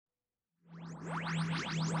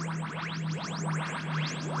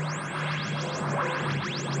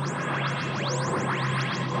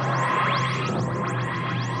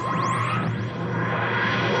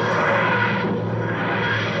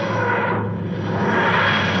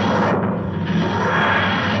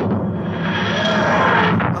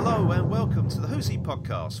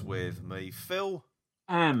Podcast with me, Phil.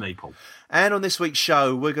 And me, Paul. And on this week's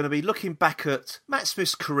show, we're going to be looking back at Matt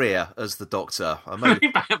Smith's career as the Doctor.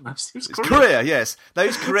 Looking back at Matt Smith's career, yes. No,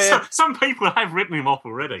 his career... Some people have written him off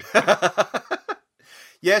already.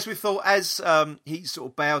 Yes, we thought as he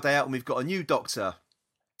sort of bowed out and we've got a new Doctor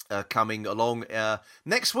coming along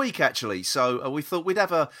next week, actually. So we thought we'd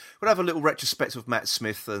have a little retrospective of Matt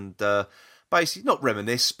Smith and basically, not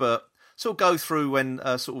reminisce, but sort of go through when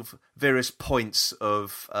sort of various points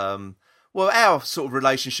of, our sort of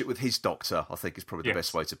relationship with his Doctor, I think is probably the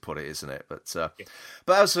best way to put it, isn't it? But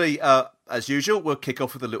obviously, as usual, we'll kick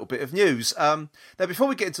off with a little bit of news. Now, before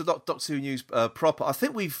we get into Doctor Who news proper, I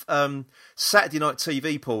think we've, Saturday Night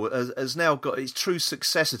TV, Paul, has now got its true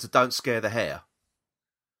successor to Don't Scare the Hair.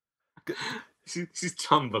 This is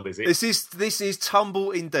Tumble, is it? This is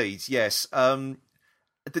Tumble indeed, yes.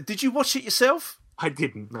 Did you watch it yourself? I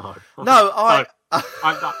didn't, no. No, I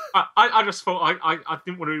just thought I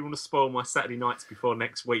didn't really want to spoil my Saturday nights before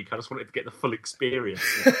next week. I just wanted to get the full experience.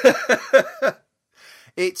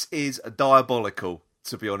 It is diabolical,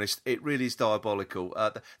 to be honest. It really is diabolical.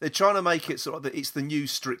 They're trying to make it sort of it's the new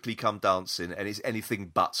Strictly Come Dancing, and it's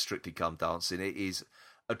anything but Strictly Come Dancing. It is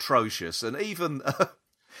atrocious, and even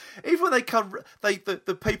when they come,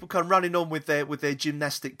 the people come running on with their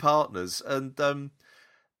gymnastic partners, and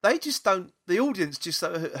they just don't. The audience just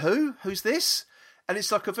who's this? And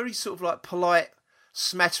it's like a very sort of like polite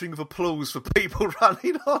smattering of applause for people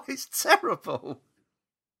running on. It's terrible.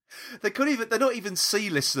 They're not even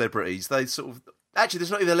C-list celebrities. They sort of actually there's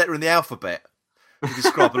not even a letter in the alphabet to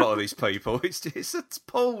describe a lot of these people. It's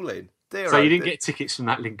appalling. So you didn't get tickets from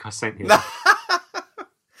that link I sent you?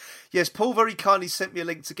 Yes, Paul very kindly sent me a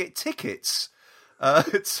link to get tickets.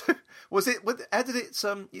 Was it? How did it?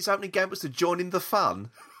 Its opening game was to join in the fun.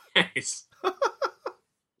 Yes.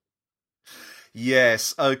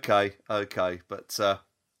 Yes. Okay. But I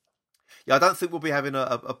don't think we'll be having a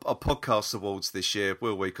podcast awards this year,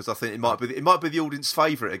 will we? Because I think it might be the audience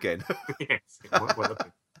favourite again. Yes. Well,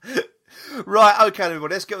 right. Okay,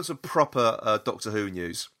 everybody. Let's get on some proper Doctor Who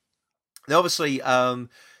news. Now, obviously,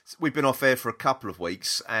 we've been off air for a couple of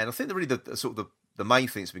weeks, and I think the main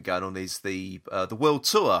thing that's been going on is the world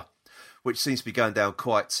tour, which seems to be going down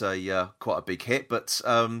quite a big hit. But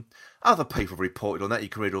other people have reported on that. You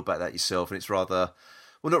can read all about that yourself, and it's rather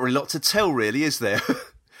not really a lot to tell, really, is there?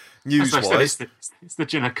 News-wise, it's the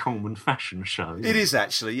Jenna Coleman fashion show. It is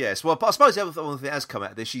actually, yes. Well, but I suppose the other one that has come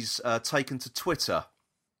out of this, she's taken to Twitter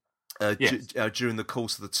during the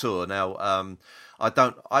course of the tour. Now,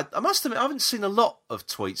 I must admit, I haven't seen a lot of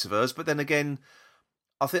tweets of hers, but then again,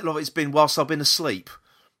 I think a lot of it's been whilst I've been asleep,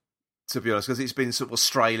 to be honest, because it's been sort of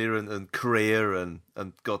Australia and Korea and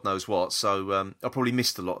God knows what. So I probably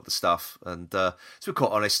missed a lot of the stuff. And to be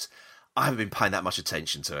quite honest, I haven't been paying that much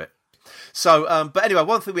attention to it. So, but anyway,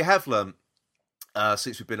 one thing we have learned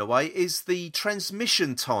since we've been away is the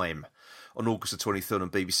transmission time on August the 23rd on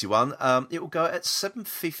BBC One. It will go at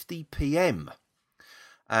 7:50 PM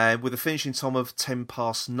with a finishing time of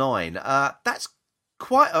 9:10. That's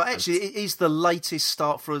quite... actually, it is the latest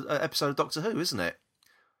start for an episode of Doctor Who, isn't it?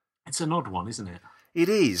 It's an odd one, isn't it? It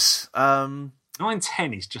is.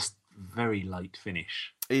 9:10 is just very late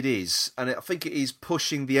finish. It is. And I think it is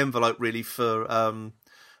pushing the envelope, really, for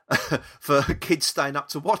for kids staying up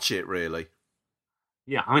to watch it, really.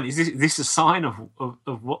 Yeah, I mean, is this a sign of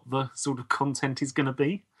what the sort of content is going to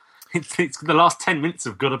be? It's the last 10 minutes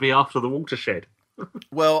have got to be after the watershed.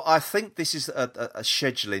 Well, I think this is a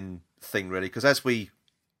scheduling thing, really, because as we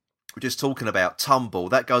were just talking about Tumble,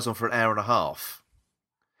 that goes on for an hour and a half.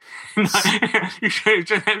 No,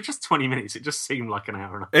 it was just 20 minutes. It just seemed like an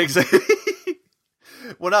hour and a half. Exactly.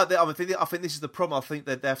 Well, no, I think this is the problem. I think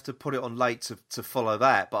that they have to put it on late to follow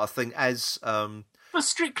that. But I think as... Well,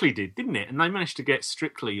 Strictly did, didn't it? And they managed to get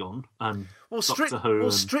Strictly on. Doctor Who.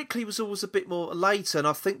 Well, Strictly was always a bit more later, and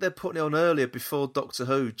I think they're putting it on earlier before Doctor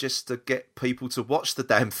Who just to get people to watch the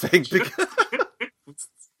damn thing.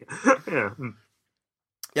 Yeah.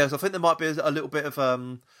 Yeah, so I think there might be a little bit of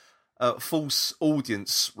false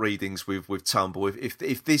audience readings with Tumble.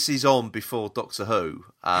 If this is on before Doctor Who...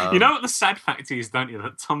 you know what the sad fact is, don't you,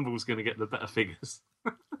 that Tumble's going to get the better figures?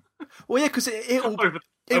 Well, yeah, because it will...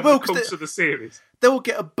 It will, because of the series. They will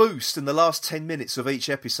get a boost in the last 10 minutes of each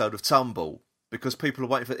episode of Tumble because people are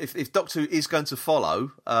waiting for... If Doctor Who is going to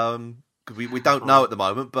follow, because We don't know at the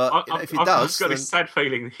moment, but if it does... I've got this sad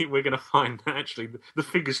feeling that we're going to find that actually the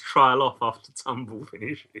figures trail off after Tumble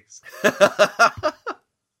finishes.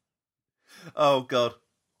 Oh, God.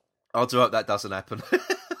 I do hope that doesn't happen.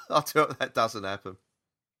 I do hope that doesn't happen.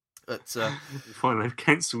 But finally, they've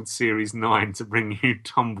cancelled Series 9 to bring you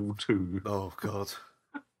Tumble 2. Oh, God.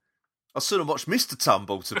 I should have watched Mr.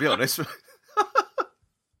 Tumble, to be honest.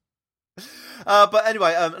 But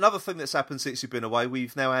anyway, another thing that's happened since you've been away,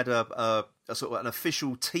 we've now had a sort of an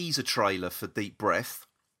official teaser trailer for Deep Breath.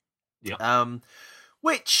 Yeah.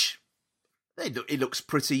 Which it looks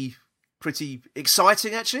pretty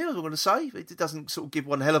exciting, actually. I'm going to say it doesn't sort of give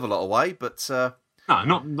one hell of a lot away, but no,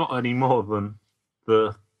 not any more than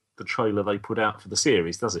the trailer they put out for the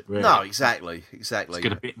series, does it? Really? No, exactly. It's got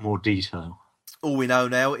a bit more detail. All we know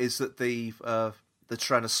now is that the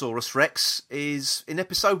Tyrannosaurus Rex is in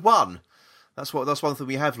episode 1. That's one thing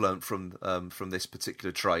we have learnt from this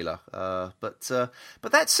particular trailer. But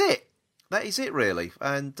that's it. That is it, really.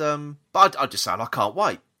 And but I just say I can't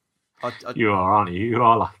wait. You are, aren't you? You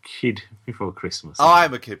are like a kid before Christmas. I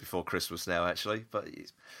am a kid before Christmas now, actually. But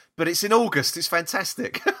it's in August. It's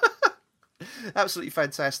fantastic. Absolutely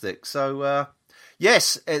fantastic. So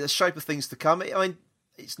yes, the shape of things to come. I mean,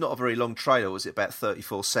 it's not a very long trailer. Was it about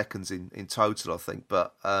 34 seconds in total? I think,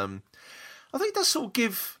 but I think it does sort of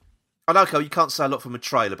give. I know you can't say a lot from a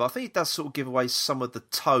trailer, but I think it does sort of give away some of the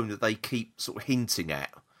tone that they keep sort of hinting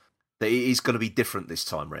at. That it is going to be different this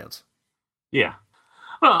time round. Yeah.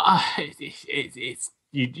 Well, it's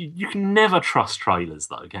you can never trust trailers,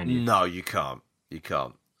 though, can you? No, you can't. You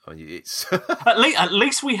can't. I mean, it's at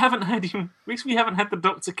least we haven't had him. At least we haven't had the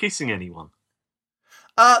Doctor kissing anyone.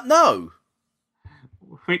 No.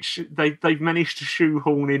 Which they've managed to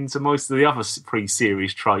shoehorn into most of the other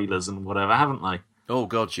pre-series trailers and whatever, haven't they? Oh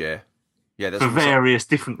God, yeah. That's for various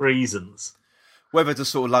different reasons. Whether to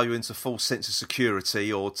sort of lull you into a false sense of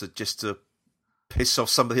security or to piss off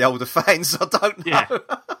some of the older fans, I don't know. Yeah.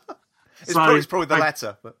 It's probably the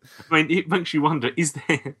latter. But. I mean, it makes you wonder: is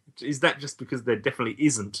that just because there definitely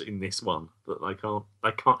isn't in this one that they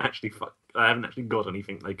can't actually they haven't actually got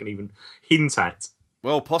anything they can even hint at?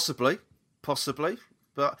 Well, possibly,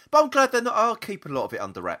 but I'm glad they're not. I'll keep a lot of it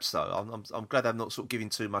under wraps, though. I'm glad they're not sort of giving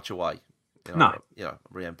too much away. No, I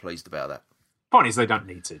really am pleased about that. Point is, they don't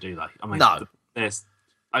need to, do they? I mean, no. There's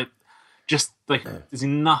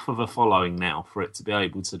enough of a following now for it to be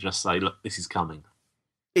able to just say, look, this is coming.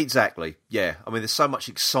 Exactly, yeah. I mean, there's so much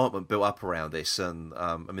excitement built up around this, and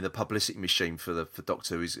the publicity machine for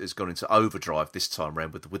Doctor Who has gone into overdrive this time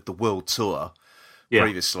around with the world tour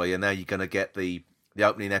previously, and now you're going to get the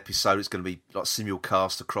opening episode. It's going to be like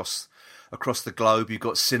simulcast across the globe. You've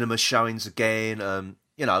got cinema showings again.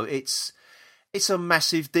 It's a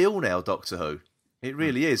massive deal now, Doctor Who. It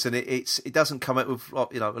really is, and it doesn't come out with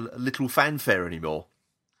a little fanfare anymore.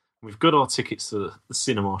 We've got our tickets to the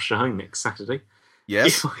cinema showing next Saturday.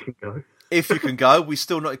 Yes, if I can go. If you can go, we're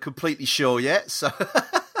still not completely sure yet. So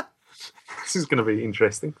this is going to be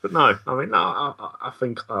interesting. But no, I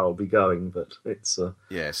think I'll be going. But it's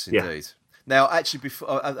yes, indeed. Yeah. Now, actually,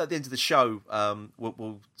 before at the end of the show,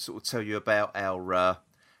 we'll sort of tell you about our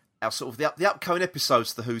sort of the upcoming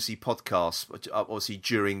episodes of the Who's He podcast, obviously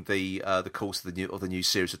during the course of the new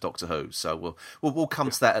series of Doctor Who. So we'll come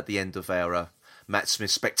to that at the end of our Matt Smith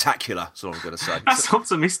Spectacular. That's all I'm going to say. That's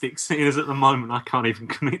optimistic, seeing as at the moment I can't even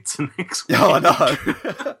commit to next week. Oh, I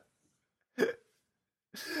know.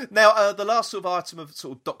 Now, the last sort of item of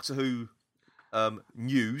sort of Doctor Who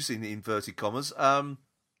news in inverted commas.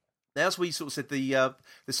 Now, as we sort of said, the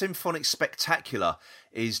Symphonic Spectacular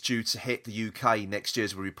is due to hit the UK next year,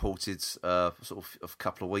 as we reported sort of a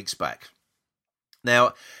couple of weeks back.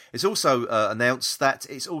 Now, it's also announced that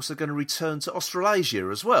it's also going to return to Australasia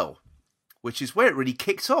as well, which is where it really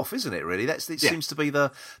kicked off, isn't it, really? Seems to be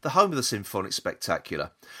the home of the Symphonic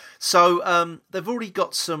Spectacular. So they've already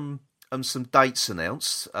got some dates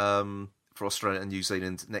announced for Australia and New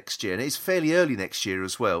Zealand next year, and it's fairly early next year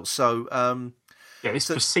as well. So... this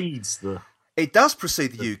precedes the... It does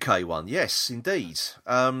precede the UK one, yes, indeed.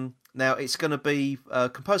 Now, it's going to be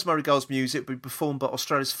composed by Murray Gold's music, be performed by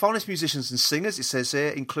Australia's finest musicians and singers, it says here,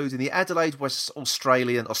 including the Adelaide West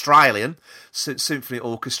Australian Symphony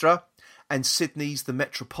Orchestra and Sydney's the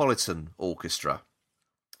Metropolitan Orchestra.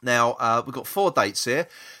 Now, we've got 4 dates here.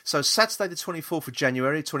 So, Saturday the 24th of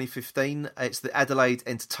January 2015, it's the Adelaide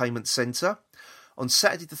Entertainment Centre. On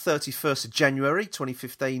Saturday the 31st of January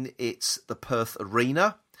 2015, it's the Perth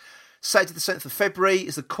Arena. Saturday the 7th of February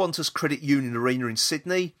is the Qantas Credit Union Arena in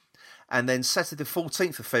Sydney. And then Saturday the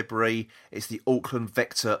 14th of February is the Auckland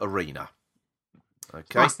Vector Arena. Okay.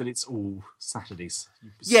 It's nice that it's all Saturdays.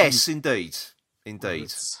 Yes, indeed.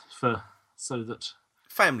 For so that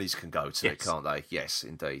families can go to it, can't they? Yes,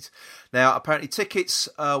 indeed. Now, apparently tickets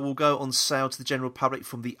will go on sale to the general public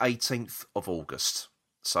from the 18th of August.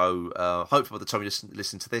 So hopefully by the time you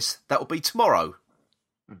listen to this, that will be tomorrow.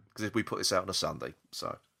 Because if we put this out on a Sunday.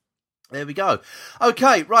 So there we go.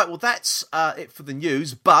 Okay, right, well that's it for the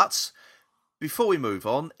news. But before we move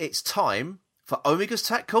on, it's time for Omega's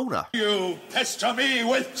Tat Corner. You pester me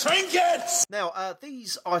with trinkets! Now,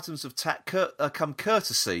 these items of tat come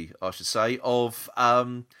courtesy, I should say, of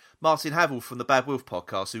Martin Havel from the Bad Wolf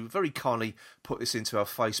podcast, who very kindly put this into our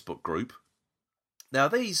Facebook group. Now,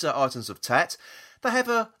 these items of tat, they have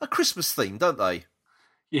a Christmas theme, don't they?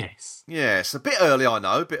 Yes. Yes, a bit early, I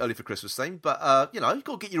know, a bit early for Christmas theme, but, you've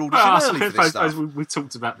got to get your orders in early for this stuff. We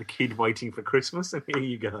talked about the kid waiting for Christmas, and here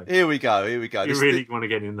you go. Here we go. You really want to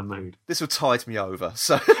get in the mood. This will tide me over.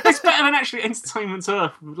 So it's better than actually Entertainment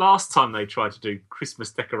Earth. Last time they tried to do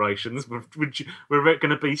Christmas decorations were going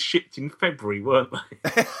to be shipped in February, weren't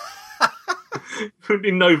they?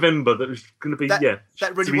 In November, that was going to be,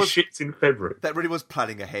 shipped in February. That really was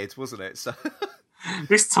planning ahead, wasn't it? So...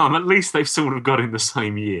 This time, at least they've sort of got in the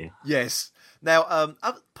same year. Yes. Now,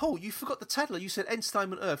 Paul, you forgot the tagline. You said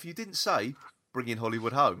Entertainment Earth. You didn't say bringing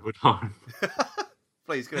Hollywood home.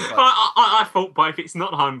 Please, go ahead. I thought, but if it's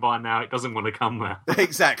not home by now, it doesn't want to come there.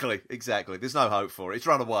 Exactly. There's no hope for it. It's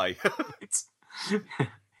run away.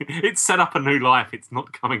 It's set up a new life. It's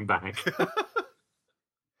not coming back.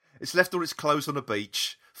 It's left all its clothes on a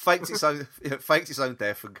beach, faked its own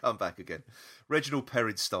death, and come back again. Reginald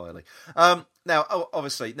Perrin styling. Now,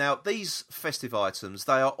 obviously, these festive items,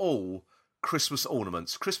 they are all Christmas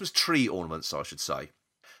ornaments, Christmas tree ornaments, I should say.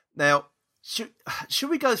 Now, should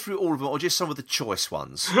we go through all of them, or just some of the choice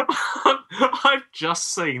ones? I've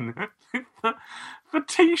just seen the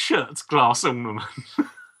T-shirts glass ornament.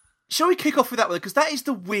 Shall we kick off with that one? Because that is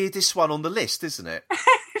the weirdest one on the list, isn't it?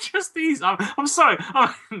 It just is. I'm sorry.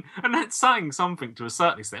 And that's saying something to a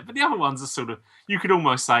certain extent. But the other ones are sort of, you could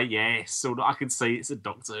almost say, yes, sort of, I can see it's a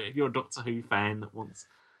Doctor. If you're a Doctor Who fan that wants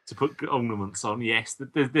to put ornaments on, yes,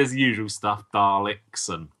 there's the usual stuff, Daleks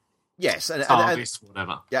and Tardis,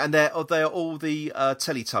 whatever. Yeah, and they're all the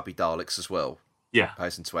Teletubby Daleks as well. Yeah.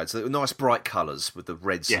 Hasten to add. So nice bright colours with the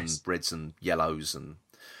reds and yellows and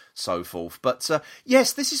so forth. But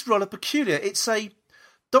yes, this is rather peculiar. It's a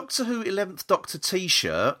Doctor Who 11th Doctor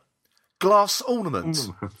T-shirt, glass ornament.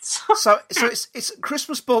 so it's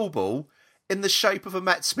Christmas bauble in the shape of a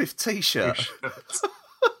Matt Smith T-shirt.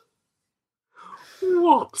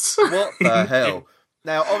 What the hell?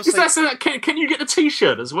 Now, obviously, can you get the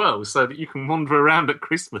T-shirt as well, so that you can wander around at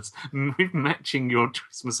Christmas with matching your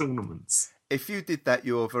Christmas ornaments? If you did that,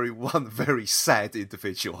 you're one very sad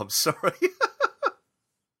individual. I'm sorry.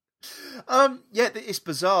 It's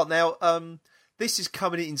bizarre. Now, this is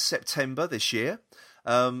coming in September this year.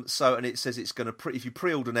 And it says it's going to if you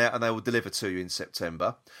pre-order now, and they will deliver to you in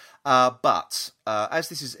September. But as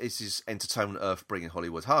this is Entertainment Earth bringing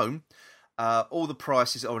Hollywood home, all the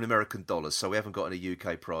prices are in American dollars, so we haven't got any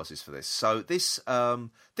UK prices for this. So this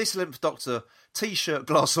 11th Doctor T-shirt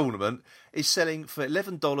glass ornament is selling for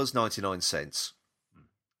 $11.99,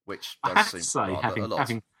 which does seem rather a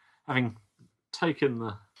lot. Having taken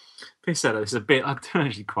the piss out of this a bit, I don't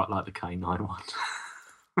actually quite like the K9 one.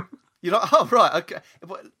 You're like, oh right, okay.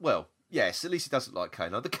 Well, yes, at least he doesn't like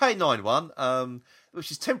K9. The K9 one, which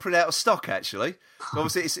is temporarily out of stock, actually.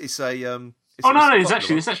 Obviously, it's a.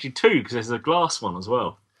 There's actually two, because there's a glass one as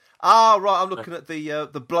well. Ah, right. I'm looking at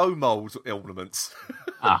the blow mould ornaments.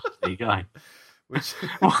 There you go. Which...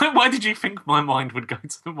 why did you think my eyes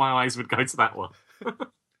would go to that one?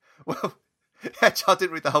 Well, actually, I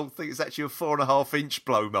didn't read the whole thing. It's actually a 4.5-inch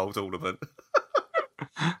blow mould ornament.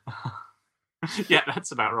 Yeah,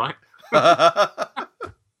 that's about right.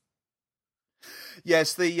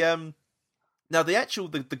 Yes, now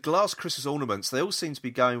the glass Christmas ornaments, they all seem to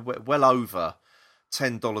be going well over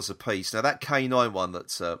 $10 a piece. Now that K9 one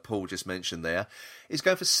that Paul just mentioned there is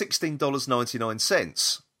going for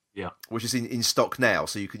 $16.99. Yeah, which is in stock now,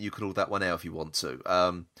 so you can order that one out if you want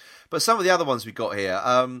to. But some of the other ones we got here,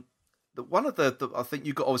 one of the I think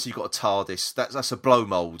you've got a TARDIS. That's a blow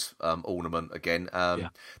mould ornament again.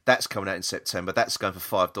 That's coming out in September. That's going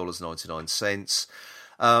for $5.99.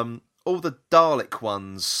 All the Dalek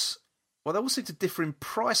ones, well, they all seem to differ in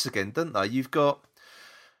price again, don't they? You've got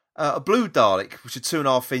a blue Dalek, which is a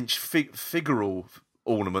 2.5-inch figural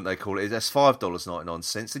ornament, they call it. That's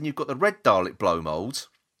 $5.99. Then you've got the red Dalek blow mould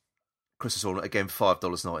Christmas ornament, again,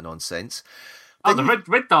 $5.99. The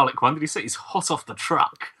red Dalek one, did you say, is hot off the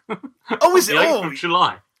truck? Oh, is it? 8th of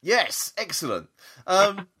July. Yes, excellent.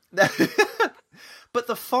 But the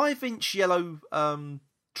 5-inch yellow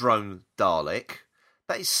drone Dalek,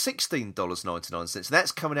 That is $16.99.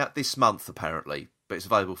 That's coming out this month, apparently, but it's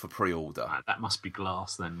available for pre-order. That must be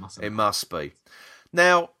glass, then, mustn't it? It must be.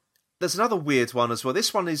 Now, there's another weird one as well.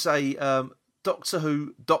 This one is a Doctor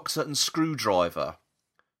Who Doctor and Screwdriver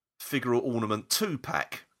figural ornament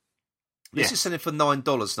 2-pack. This is selling for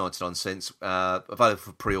 $9.99, available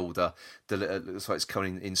for pre-order. It looks like it's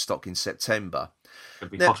coming in stock in September.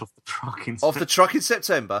 It'll be hot off the truck in September. Off the truck in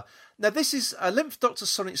September. Now, this is a 11th Doctor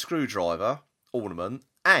Sonic Screwdriver ornament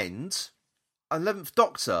and a 11th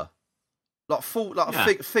Doctor,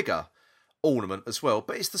 figure ornament as well,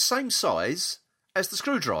 but it's the same size as the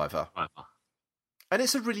screwdriver. Right. And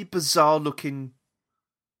it's a really bizarre-looking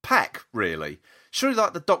pack, really. Surely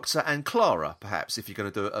like the Doctor and Clara, perhaps, if you're going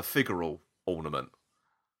to do a figural ornament.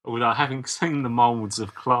 Although, having seen the moulds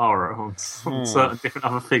of Clara on certain different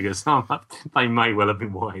other figures, they may well have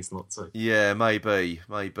been wise not to. Yeah, maybe,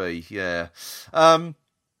 yeah.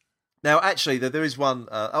 Now, actually, there is one.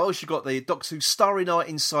 You've got the Doctor Who Starry Night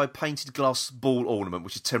Inside painted glass ball ornament,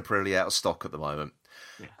 which is temporarily out of stock at the moment.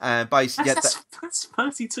 Yeah. And basically, that's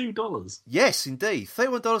 $32. Yes, indeed,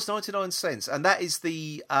 $31.99, and that is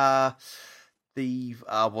the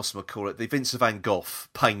whatchamacallit, the Vincent van Gogh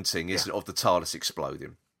painting, isn't it, of the TARDIS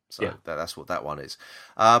exploding? So that's what that one is.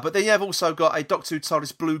 But then you have also got a Doctor Who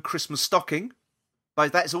TARDIS blue Christmas stocking.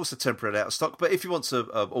 But that's also temporarily out of stock. But if you want to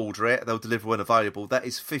order it, they'll deliver when available. That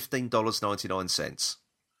is $15.99.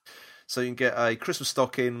 So you can get a Christmas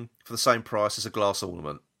stocking for the same price as a glass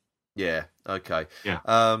ornament. Yeah, okay.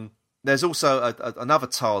 Yeah. There's also another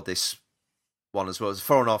TARDIS one as well. It's a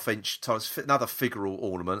 4.5-inch TARDIS, another figural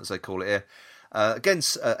ornament, as they call it here. Again,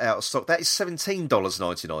 out of stock. That is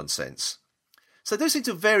 $17.99. So they do seem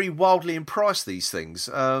to vary wildly in price, these things.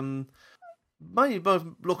 Mainly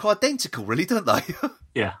look identical, really, don't they?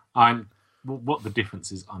 Yeah, what the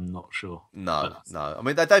difference is, I'm not sure. No. I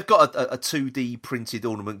mean, they've got a 2D printed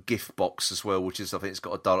ornament gift box as well, which is, I think it's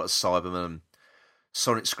got a Dalek Cyberman,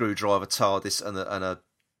 Sonic Screwdriver, TARDIS, and a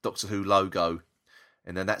Doctor Who logo,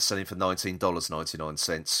 and then that's selling for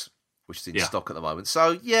 $19.99, which is in stock at the moment.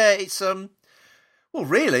 So yeah, it's well,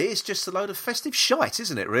 really, it's just a load of festive shite,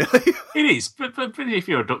 isn't it? Really, it is. But if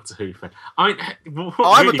you're a Doctor Who fan, I mean,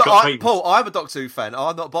 Paul, I'm a Doctor Who fan.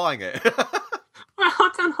 I'm not buying it.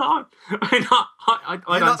 I don't know.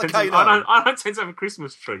 I don't tend to have a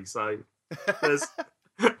Christmas tree, so there's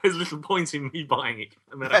little point in me buying it.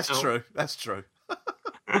 That's true.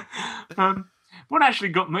 What actually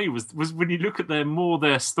got me was when you look at their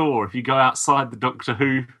store. If you go outside the Doctor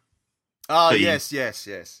Who, yes. Yeah.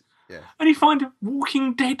 And you find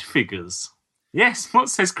Walking Dead figures. Yes, what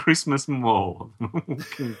says Christmas more?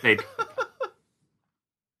 Walking Dead.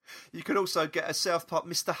 You can also get a South Park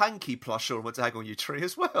Mr. Hanky plush ornament to hang on your tree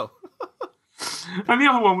as well. And the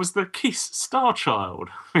other one was the Kiss Star Child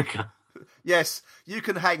figure. Yes, you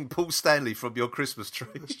can hang Paul Stanley from your Christmas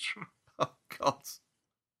tree. Oh, God.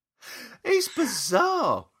 It's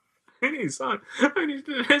bizarre. It is.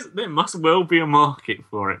 There must well be a market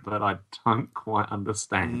for it, but I don't quite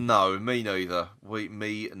understand. No, me neither.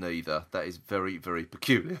 Me neither. That is very, very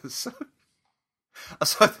peculiar. So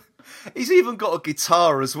he's even got a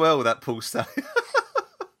guitar as well, that Paul Stanley.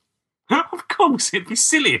 Of course, it'd be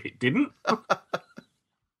silly if it didn't. We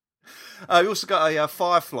also got a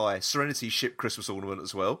Firefly Serenity ship Christmas ornament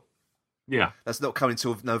as well. Yeah. That's not coming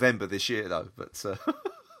until November this year, though, but...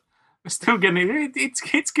 We're still getting it.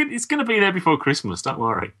 It's going to be there before Christmas. Don't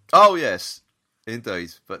worry. Oh yes,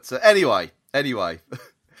 indeed. But anyway,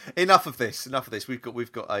 enough of this.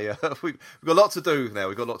 We've got a lot to do now.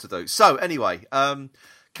 We've got a lot to do. So anyway, coming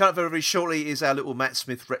up very, very shortly is our little Matt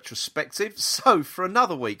Smith retrospective. So for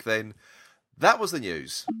another week, then, that was the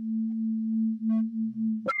news.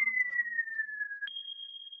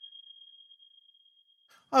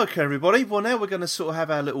 Okay, everybody. Well, now we're going to sort of have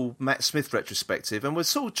our little Matt Smith retrospective, and we're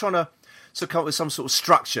sort of trying to come up with some sort of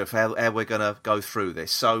structure for how we're going to go through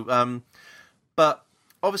this. So, but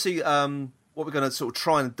obviously, what we're going to sort of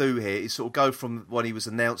try and do here is sort of go from when he was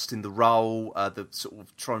announced in the role, the sort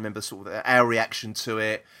of try and remember sort of our reaction to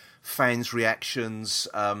it, fans' reactions,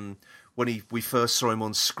 when we first saw him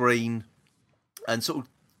on screen, and sort of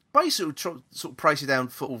basically sort of praise it down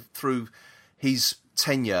through his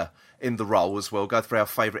tenure in the role as well. Go through our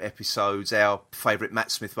favourite episodes, our favourite Matt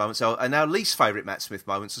Smith moments, and our least favourite Matt Smith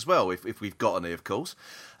moments as well, if we've got any, of course.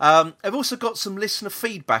 I've also got some listener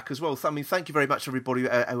feedback as well. I mean, thank you very much, everybody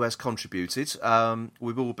who has contributed.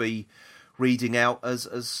 We will be reading out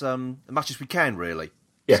as much as we can, really.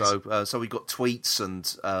 Yes. So we've got tweets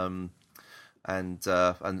and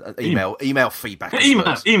email feedback.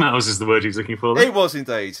 Emails is the word he's looking for. It was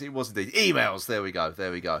indeed. Emails. There we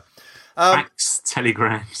go. Fax,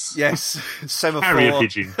 telegrams. Yes, semaphore. Carrier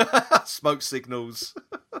pigeon. Smoke signals.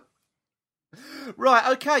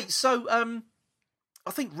 Right, okay, so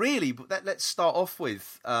I think really let's start off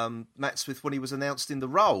with Matt Smith when he was announced in the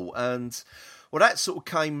role. And, well, that sort of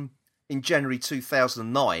came in January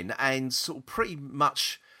 2009 and sort of pretty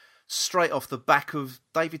much straight off the back of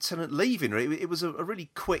David Tennant leaving. It was a really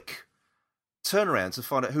quick turnaround to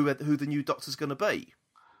find out who the new Doctor's going to be.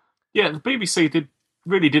 Yeah, the BBC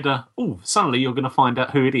suddenly you're going to find out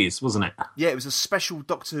who it is, wasn't it? Yeah, it was a special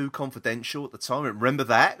Doctor Who Confidential at the time. Remember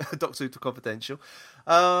that? Doctor Who Confidential.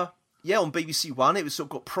 On BBC One, it was sort of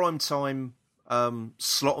got prime time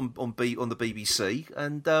slot on the BBC,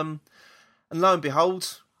 and lo and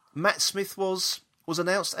behold, Matt Smith was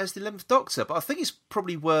announced as the 11th Doctor. But I think it's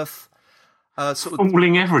probably worth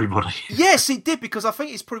fooling everybody. Yes, it did, because I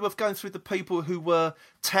think it's probably worth going through the people who were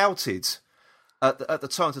touted at the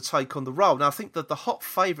time to take on the role. Now, I think that the hot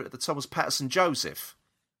favourite at the time was Patterson Joseph,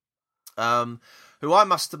 who I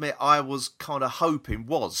must admit I was kind of hoping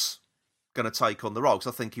was going to take on the role,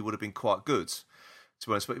 because I think he would have been quite good, to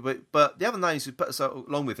be honest. But the other names who put us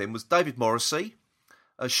along with him was David Morrissey,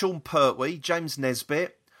 Sean Pertwee, James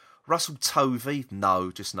Nesbitt, Russell Tovey,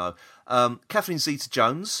 no, Catherine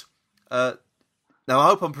Zeta-Jones. Now, I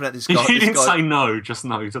hope I'm pronouncing this guy. You didn't say no, just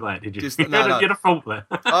no to that, did you? No. You'd have thought there.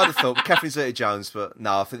 I'd have thought Catherine Zeta-Jones, but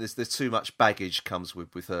no, I think there's too much baggage comes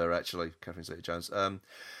with her, actually, Catherine Zeta-Jones.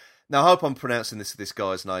 Now, I hope I'm pronouncing this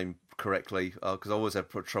guy's name correctly, because I always have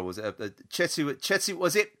trouble with it. Chetty,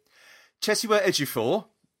 was it? Chetiwa Ejiofor.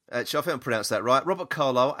 Actually, I think I pronounced that right. Robert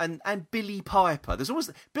Carlyle and Billie Piper.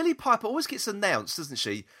 Billie Piper always gets announced, doesn't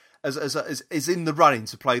she, as in the running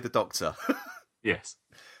to play the Doctor. Yes.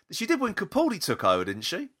 She did when Capaldi took over, didn't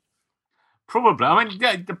she? Probably. I mean,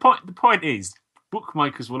 yeah, the point is,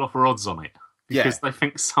 bookmakers will offer odds on it because they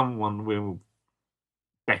think someone will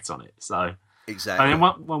bet on it. So exactly. And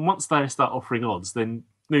then once they start offering odds, then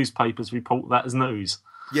newspapers report that as news.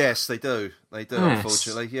 Yes, they do. They do. Yes.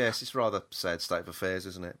 Unfortunately, yes, it's a rather sad state of affairs,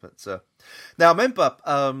 isn't it? But now, I remember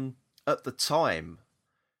at the time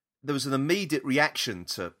there was an immediate reaction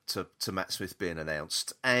to Matt Smith being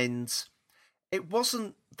announced, and it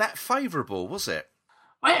wasn't that favourable, was it?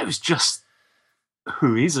 Well, it was just,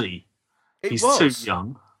 who is he? He's too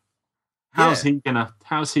young. How's he gonna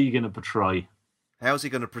portray? How's he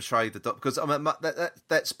going to portray the Doctor? Because I mean,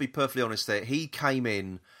 let's be perfectly honest. There, he came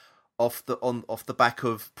in off the back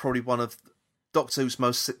of probably one of Doctor Who's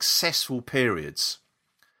most successful periods.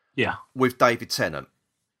 Yeah, with David Tennant.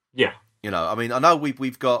 Yeah, I mean, I know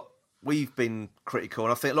we've been critical,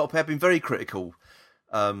 and I think a lot of people have been very critical.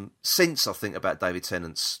 Since I think about David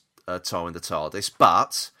Tennant's time in the TARDIS,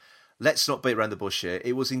 but let's not beat around the bush here.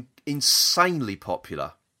 It was insanely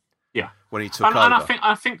popular. Yeah, when he took over, and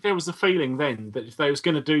I think there was a feeling then that if they was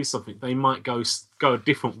going to do something, they might go a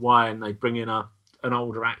different way, and they bring in an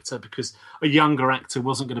older actor, because a younger actor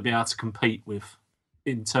wasn't going to be able to compete with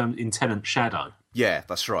in Tennant's shadow. Yeah,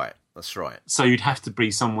 that's right. So you'd have to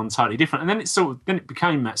be someone totally different, and then it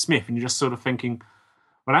became Matt Smith, and you're just sort of thinking,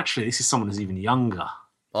 well, actually, this is someone who's even younger.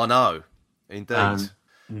 I know, indeed.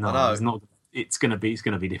 No, I know. it's not. It's going to be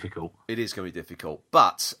difficult. It is going to be difficult.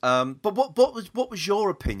 But what was your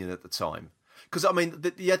opinion at the time? Because I mean,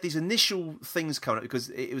 you had these initial things coming up because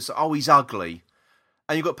it was he's ugly,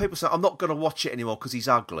 and you've got people saying I'm not going to watch it anymore because he's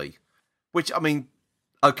ugly. Which I mean,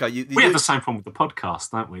 okay, we have the same problem with the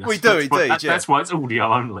podcast, don't we? We do indeed. That's why it's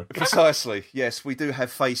audio only. Precisely. Yes, we do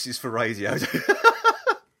have faces for radio.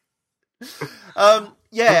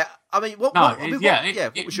 Yeah. I mean, what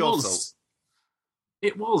was your thought?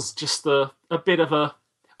 It was just a bit of a...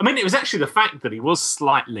 I mean, it was actually the fact that he was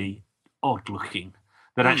slightly odd-looking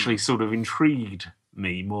that actually sort of intrigued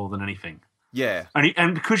me more than anything. Yeah.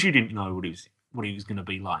 And because you didn't know what he was going to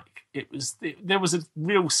be like, there was a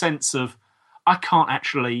real sense of, I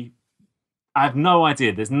have no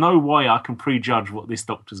idea. There's no way I can prejudge what this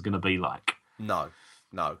Doctor's going to be like. No.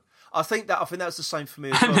 I think that was the same for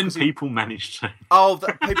me as well. And then people managed to.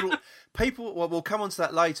 People. Well, we'll come on to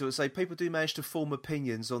that later. We'll say people do manage to form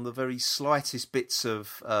opinions on the very slightest bits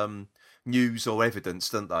of news or evidence,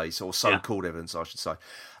 don't they? Or so-called evidence, I should say.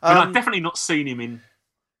 I've definitely not seen him in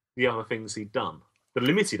the other things he'd done. The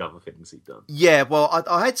limited other things he'd done. Yeah, well,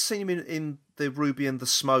 I had seen him in the Ruby and the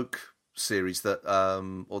Smoke series that,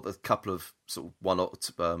 or the couple of sort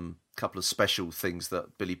of couple of special things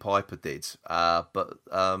that Billie Piper did. But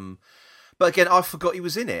again, I forgot he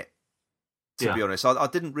was in it. To be honest, I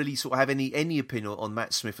didn't really sort of have any opinion on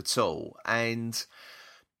Matt Smith at all, and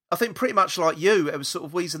I think pretty much like you, it was sort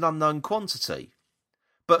of he's an unknown quantity.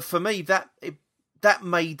 But for me, that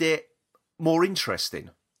made it more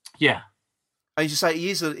interesting. Yeah. And as you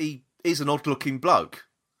say, is an odd-looking bloke,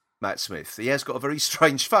 Matt Smith. He has got a very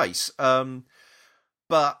strange face.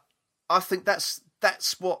 But I think that's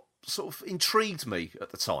what sort of intrigued me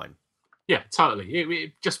at the time. Yeah, totally.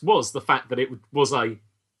 It just was the fact that it was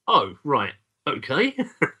right, okay.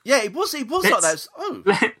 Yeah, it was like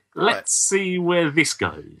that. Let's see where this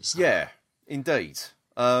goes. Yeah, indeed.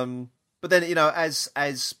 But then,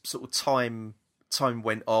 as sort of time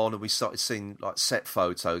went on and we started seeing like set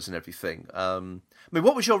photos and everything. I mean,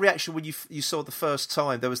 what was your reaction when you saw the first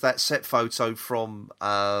time? There was that set photo from.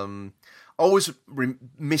 I always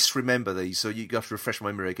misremember these, so you have to refresh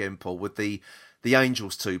my memory again, Paul. With the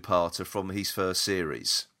Angels two-parter from his first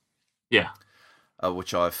series. Yeah,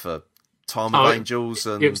 which I've Time of Angels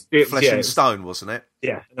and Flesh and Stone, wasn't it?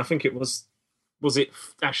 Yeah, and I think it was. Was it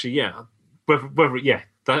actually? Yeah, whether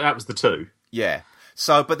that was the two. Yeah.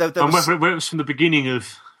 So, but there was... whether it was from the beginning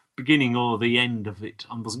or the end of it,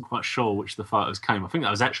 I wasn't quite sure which the photos came. I think that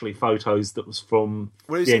was actually photos that was from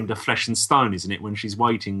the end of Flesh and Stone, isn't it? When she's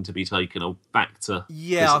waiting to be taken or back to.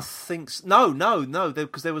 Yeah, prison. I think so. No,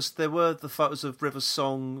 because there were the photos of River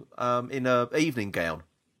Song in a evening gown.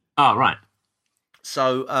 Oh, right.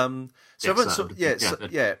 So,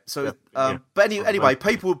 but anyway,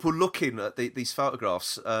 people were looking at these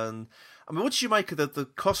photographs and. I mean, what did you make of the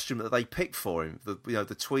costume that they picked for him?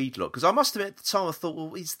 The tweed look. Because I must admit, at the time, I thought,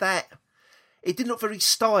 well, is that? It didn't look very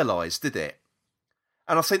stylised, did it?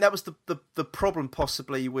 And I think that was the problem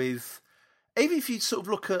possibly with, even if you sort of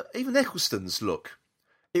look at even Eccleston's look,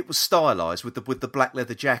 it was stylised with the black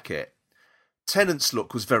leather jacket. Tennant's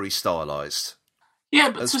look was very stylised.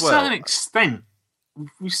 Yeah, but to a certain extent,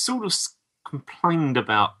 we sort of complained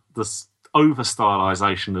about this over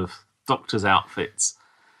stylisation of Doctor's outfits.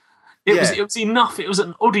 It was enough. It was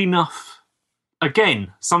an odd enough.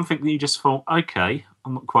 Again, something that you just thought, okay,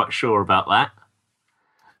 I'm not quite sure about that.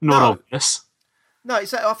 Not obvious. No,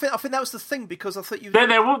 exactly. I think that was the thing because I thought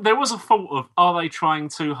there was a thought of, are they trying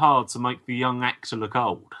too hard to make the young actor look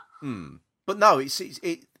old? But no,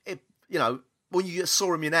 it when you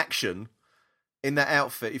saw him in action in that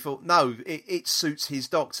outfit, you thought, no, it suits his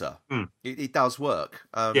Doctor. It does work.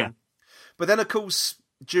 But then, of course.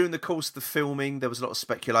 During the course of the filming, there was a lot of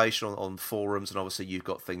speculation on forums, and obviously you've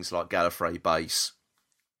got things like Gallifrey Base,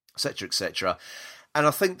 etc., etc. And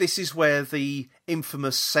I think this is where the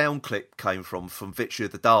infamous sound clip came from Victory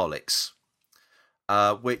of the Daleks,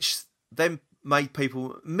 which then made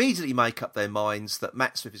people immediately make up their minds that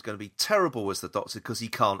Matt Smith is going to be terrible as the Doctor because he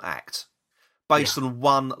can't act, based on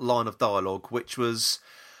one line of dialogue, which was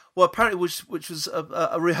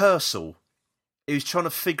a rehearsal. He was trying to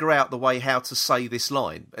figure out the way how to say this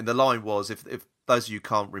line. And the line was, if those of you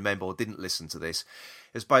can't remember or didn't listen to this,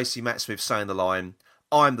 it was basically Matt Smith saying the line,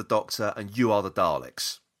 I'm the Doctor and you are the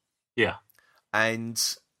Daleks. Yeah. And,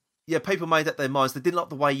 people made up their minds. They didn't like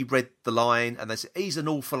the way he read the line, and they said, he's an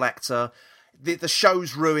awful actor. The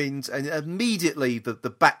show's ruined, and immediately the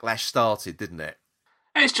backlash started, didn't it?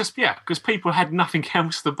 It's just, because people had nothing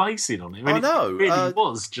else to base it on. I know. It really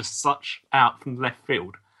was just such out from left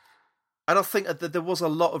field. And I think that there was a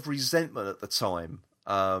lot of resentment at the time,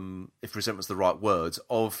 if resentment's the right word,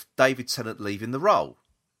 of David Tennant leaving the role.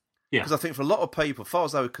 Yeah. Because I think for a lot of people, as far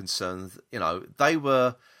as they were concerned, they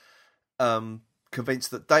were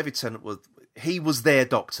convinced that David Tennant was their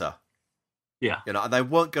Doctor. Yeah. And they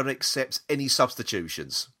weren't going to accept any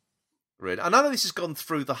substitutions. Really. I know this has gone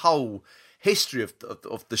through the whole history of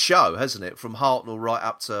the show, hasn't it? From Hartnell right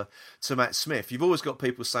up to Matt Smith. You've always got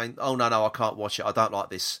people saying, oh, no, I can't watch it. I don't like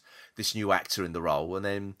this new actor in the role,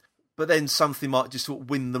 but then something might just sort of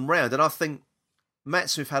win them round. And I think Matt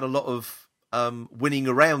Smith had a lot of winning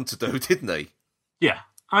around to do, didn't he? Yeah,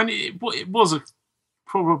 and it was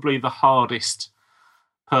probably the hardest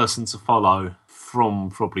person to follow from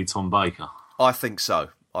probably Tom Baker. I think so.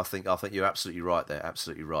 I think you're absolutely right there.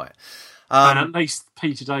 Absolutely right. And at least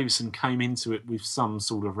Peter Davison came into it with some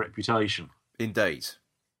sort of reputation. Indeed.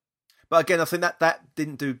 But again, I think that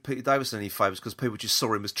didn't do Peter Davison any favours because people just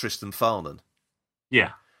saw him as Tristan Farnan.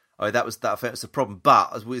 Yeah. I mean, I think that's the problem.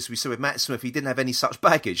 But as we said with Matt Smith, he didn't have any such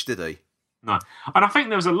baggage, did he? No. And I think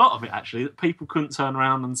there was a lot of it, actually, that people couldn't turn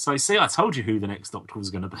around and say, see, I told you who the next Doctor was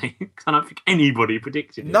going to be. I don't think anybody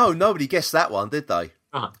predicted it. No, nobody guessed that one, did they?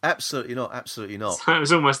 Uh-huh. Absolutely not, absolutely not. So it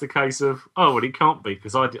was almost the case of, he can't be,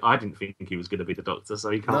 because I didn't think he was going to be the Doctor, so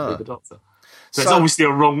he can't be the Doctor. So it's obviously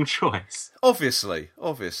a wrong choice. Obviously.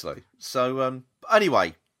 So,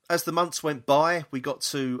 anyway, as the months went by, we got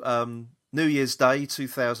to New Year's Day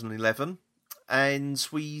 2011, and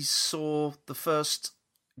we saw the first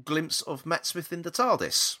glimpse of Matt Smith in the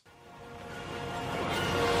Tardis.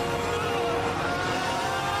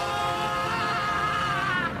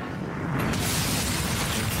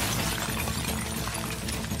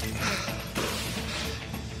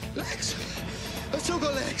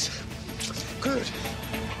 Legs. Good.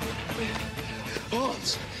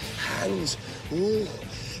 Arms. Hands. Ooh.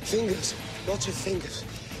 Fingers. Lots of fingers.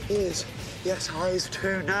 Ears. Yes, eyes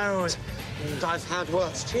too. Nose. And I've had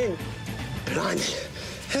worse. Chin. Blimey.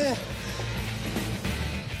 Hair.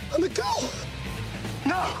 I'm a girl.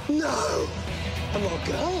 No. No. I'm not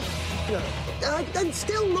a girl. No. I'm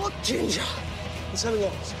still not Ginger. And something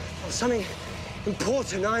else. Something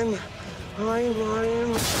important. I'm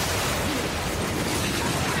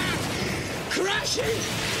crashing.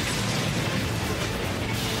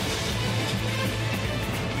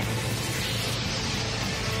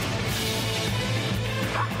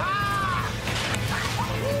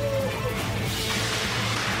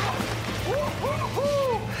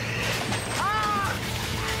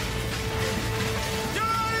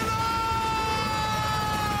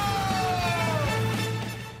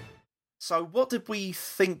 So what did we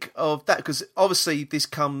think of that? Because obviously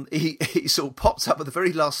he sort of popped up at the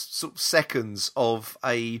very last sort of seconds of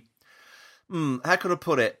a, how can I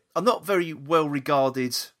put it? A not very well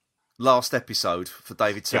regarded last episode for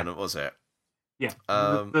David Tennant, was it? Yeah.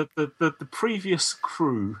 The previous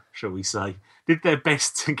crew, shall we say, did their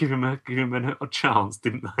best to give him a chance,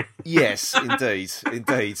 didn't they? Yes, indeed.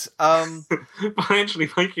 By actually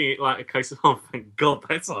making it like a case of, oh, thank God,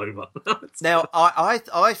 that's over. Now,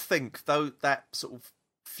 I think, though, that sort of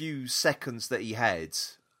few seconds that he had,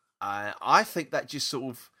 I think that just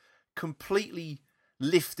sort of completely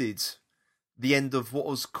lifted the end of what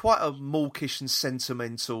was quite a mawkish and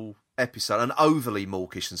sentimental episode, an overly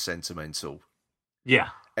mawkish and sentimental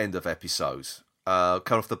end of episode. Kind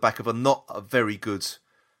of off the back of not a very good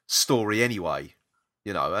story anyway,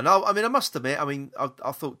 you know. And I must admit,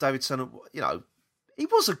 I thought David Tennant, you know, he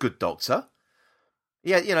was a good Doctor.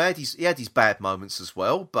 Yeah, you know, he had his bad moments as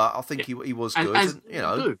well, but I think he was good. And, you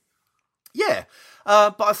know, good. Yeah,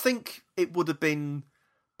 but I think it would have been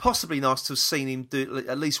possibly nice to have seen him do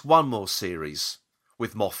at least one more series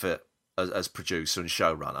with Moffat as producer and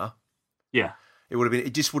showrunner. Yeah.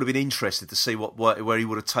 It just would have been interesting to see where he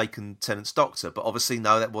would have taken Tennant's Doctor, but obviously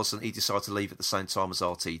no, that wasn't. He decided to leave at the same time as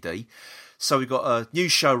RTD, so we got a new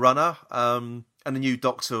showrunner and a new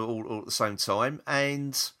Doctor all at the same time,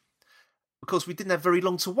 and of course we didn't have very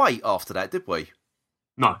long to wait after that, did we?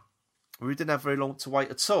 No, we didn't have very long to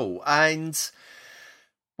wait at all, and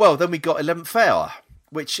well, then we got 11th Hour,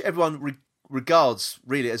 which everyone regards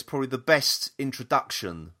really as probably the best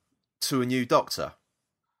introduction to a new Doctor.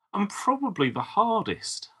 And probably the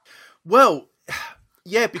hardest. Well,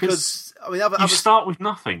 yeah, because you start with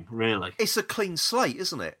nothing, really. It's a clean slate,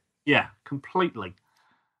 isn't it? Yeah, completely.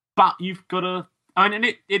 But you've got to. And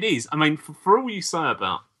it is. For all you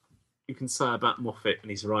can say about Moffat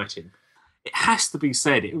and his writing, it has to be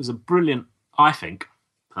said. It was a brilliant. I think,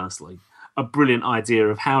 personally, a brilliant idea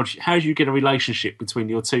of how do you get a relationship between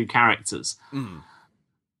your two characters, and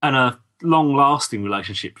a long-lasting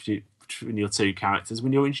relationship between your two characters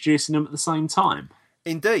when you're introducing them at the same time.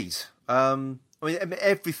 Indeed.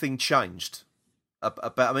 Everything changed.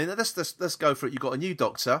 Let's go for it. You've got a new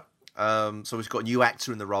Doctor, so we've got a new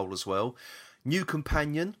actor in the role as well. New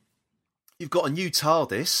companion. You've got a new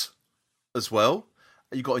TARDIS as well.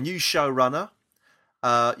 You've got a new showrunner.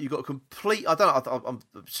 You've got a complete. I'm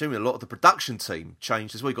assuming a lot of the production team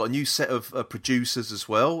changed as well. You've got a new set of producers as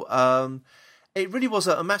well. It really was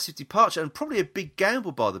a massive departure and probably a big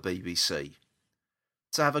gamble by the BBC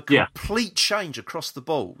to have a complete change across the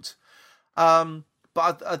board. But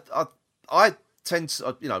I tend to,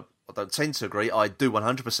 I don't tend to agree. I do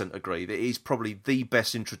 100% agree that it is probably the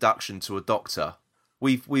best introduction to a Doctor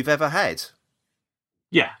we've ever had.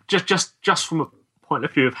 Yeah, just from a point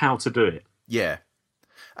of view of how to do it. Yeah,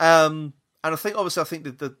 and I think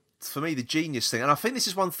that for me the genius thing, and I think this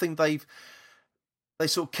is one thing they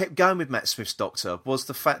sort of kept going with Matt Smith's Doctor, was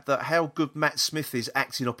the fact that how good Matt Smith is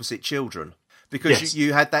acting opposite children. Because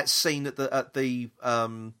you had that scene at the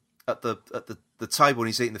table when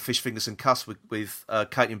he's eating the fish fingers and cuss with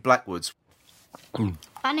Caitlin Blackwood.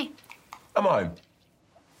 Funny. Am I?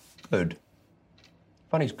 Good.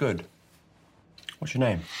 Funny's good. What's your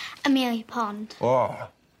name? Amelia Pond. Oh,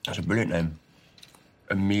 that's a brilliant name.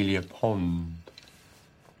 Amelia Pond.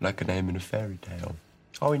 Like a name in a fairy tale.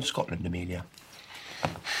 Oh, in Scotland, Amelia.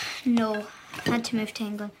 No, I had to move to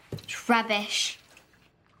England. It's rubbish.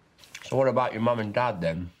 So what about your mum and dad,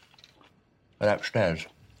 then? They're upstairs.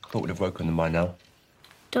 Thought we'd have woken them by now.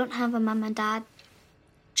 Don't have a mum and dad.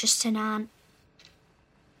 Just an aunt.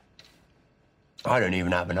 I don't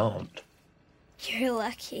even have an aunt. You're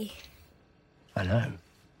lucky. I know.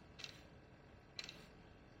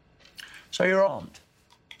 So your aunt,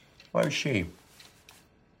 where is she?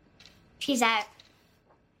 She's out.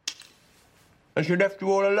 And she left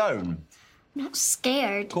you all alone? I'm not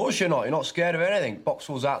scared. Of course you're not. You're not scared of anything. Box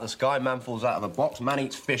falls out of the sky, man falls out of a box, man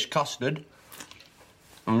eats fish custard.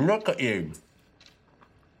 And look at you.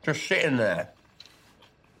 Just sitting there.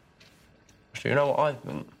 So you know what I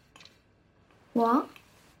think? What?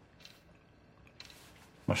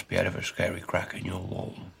 Must be a bit of a scary crack in your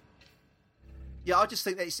wall. Yeah, I just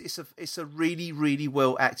think that it's a really, really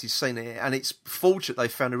well acted scene, and it's fortunate they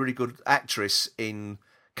found a really good actress in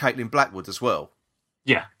Caitlin Blackwood as well.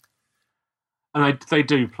 Yeah. And they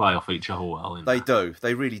do play off each other well. They do.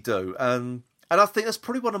 They really do. And I think that's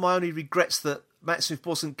probably one of my only regrets, that Matt Smith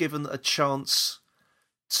wasn't given a chance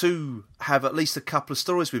to have at least a couple of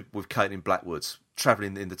stories with Caitlin Blackwood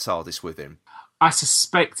travelling in the TARDIS with him. I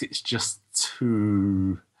suspect it's just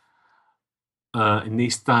too... in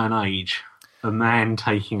this day and age, a man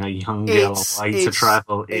taking a young girl away to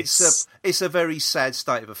travel. It's a very sad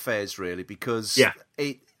state of affairs, really, because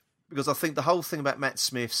because I think the whole thing about Matt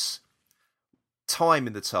Smith's time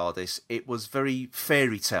in the TARDIS, it was very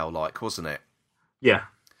fairy tale like, wasn't it? Yeah.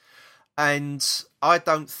 And I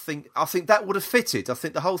think that would have fitted. I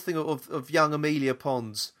think the whole thing of young Amelia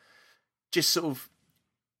Pond just sort of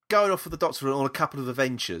going off with the Doctor on a couple of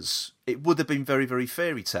adventures, it would have been very, very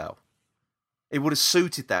fairy tale. It would have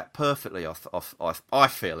suited that perfectly, I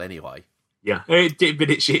feel, anyway. Yeah, but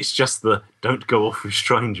it's just the don't go off with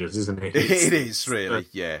strangers, isn't it? It is, really,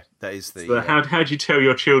 yeah. That is the... How do you tell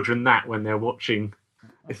your children that when they're watching...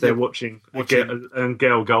 If they're watching a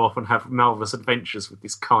girl go off and have marvellous adventures with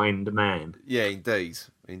this kind man. Yeah, indeed.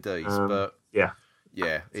 But yeah,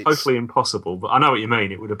 it's totally impossible. But I know what you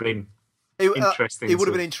mean. It would have been interesting. It would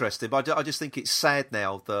have been interesting, but I just think it's sad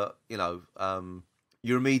now that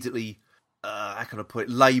you're immediately how can I put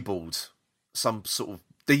it, labelled some sort of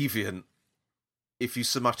deviant if you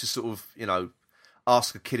so much as sort of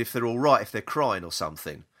ask a kid if they're all right if they're crying or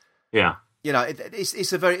something. Yeah.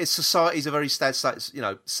 Society's a very sad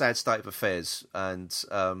state of affairs, and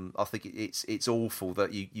I think it's awful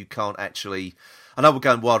that you can't actually. I know we're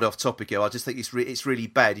going wildly off topic here. I just think it's really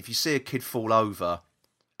bad if you see a kid fall over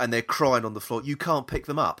and they're crying on the floor. You can't pick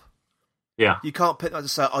them up. Yeah, you can't pick them up and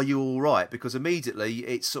say, "Are you all right?" Because immediately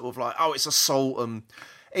it's sort of like, "Oh, it's assault," and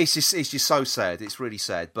it's just so sad. It's really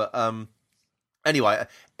sad. But anyway,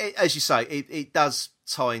 as you say, it does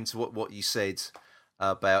tie into what you said.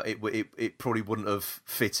 About it probably wouldn't have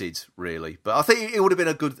fitted really, but I think it would have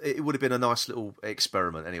been a nice little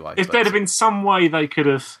experiment anyway. If there'd have been some way they could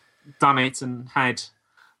have done it and had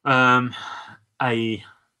either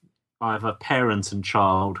parent and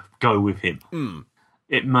child go with him,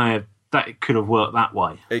 it could have worked that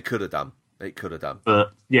way. It could have done.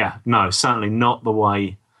 But yeah, no, certainly not the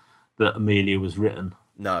way that Amelia was written.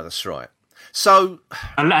 No, that's right. So,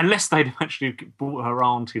 unless they'd actually brought her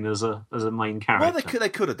aunt in as a main character, well, they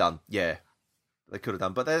could have done. Yeah, they could have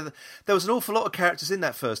done. But there was an awful lot of characters in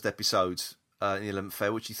that first episode in the 11th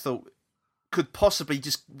Fair, which you thought could possibly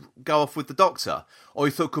just go off with the Doctor, or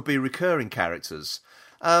you thought could be recurring characters,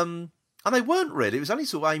 and they weren't really. It was only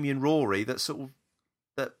sort of Amy and Rory that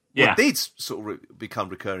did sort of become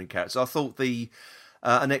recurring characters. I thought the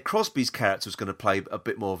Annette Crosby's character was going to play a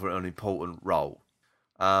bit more of an important role.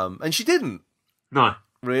 And she didn't. No,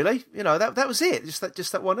 really. That was it.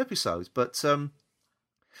 Just that one episode. But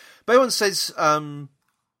everyone says that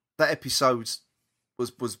episode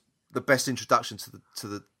was the best introduction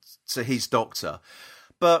to his Doctor.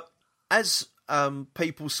 But as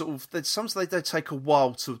people sort of, sometimes they take a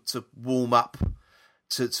while to warm up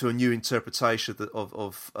to a new interpretation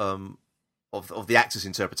of the actor's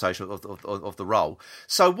interpretation of the role.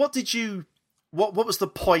 So what did you? What was the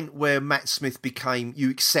point where Matt Smith you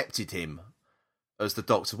accepted him as the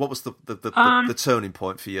Doctor? What was the turning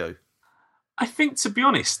point for you? I think, to be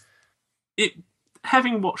honest,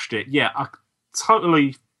 having watched it, I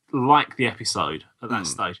totally like the episode at that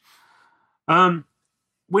stage. When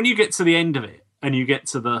you get to the end of it and you get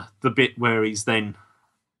to the bit where he's then,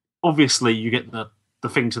 obviously you get the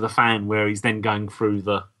thing to the fan where he's then going through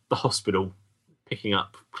the hospital, picking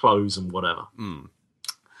up clothes and whatever.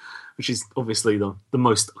 Which is obviously the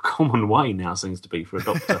most common way now seems to be for a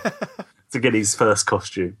doctor to get his first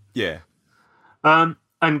costume. Yeah. And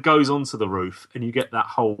goes onto the roof, and you get that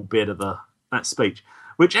whole bit of that speech,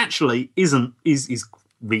 which actually is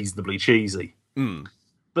reasonably cheesy.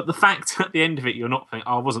 But the fact at the end of it,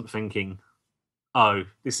 I wasn't thinking, oh,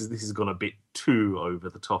 this has gone a bit too over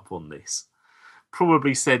the top on this.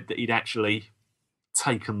 Probably said that he'd actually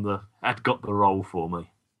had got the role for me.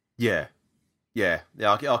 Yeah. Yeah,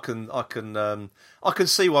 I can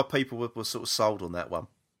see why people were sort of sold on that one.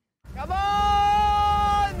 Come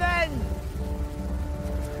on, then!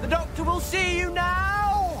 The Doctor will see you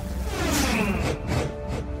now!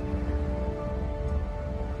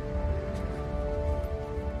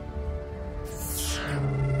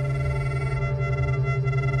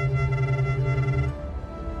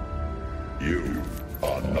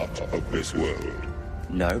 this world?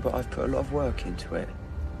 No, but I've put a lot of work into it.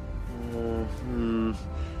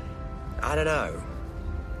 I don't know.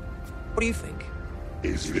 What do you think?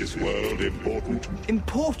 Is this world important?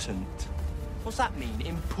 Important? What's that mean,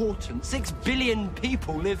 important? 6 billion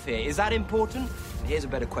people live here. Is that important? And here's a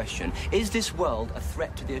better question. Is this world a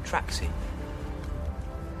threat to the Atraxi?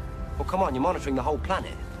 Well, come on, you're monitoring the whole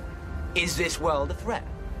planet. Is this world a threat?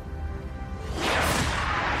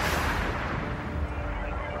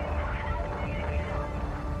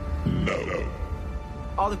 No.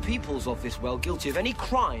 Are the peoples of this world guilty of any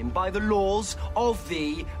crime by the laws of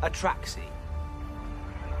the Atraxi?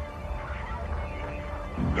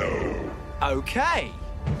 No. Okay.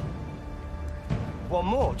 One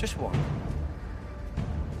more, just one.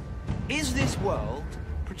 Is this world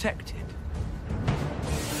protected?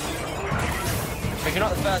 Because you're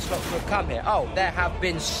not the first lot to have come here. Oh, there have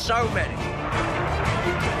been so many.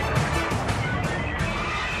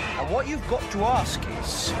 And what you've got to ask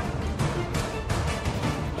is,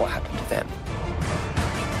 what happened to them?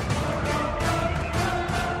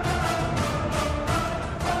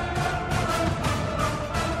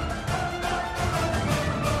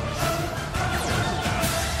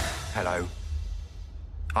 Hello.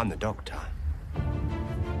 I'm the Doctor.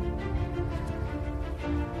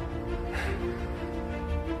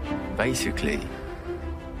 Basically,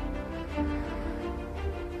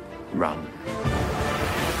 run.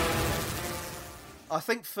 I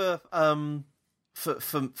think for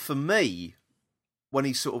me, when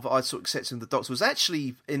I sort of accepted him, the Doctor was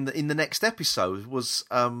actually in the next episode was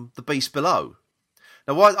The Beast Below.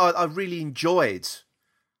 Now, I really enjoyed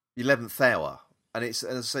The 11th Hour, and as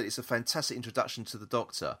I said, it's a fantastic introduction to the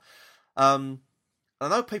Doctor. I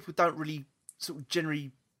know people don't really sort of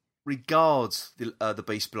generally regard the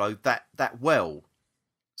Beast Below that well,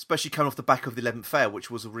 especially coming off the back of The 11th Hour,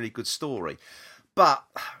 which was a really good story. But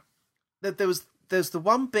there's the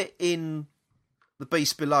one bit in The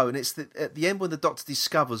Beast Below, and it's at the end when the Doctor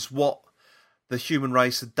discovers what the human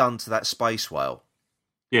race had done to that space whale.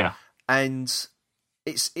 Yeah, and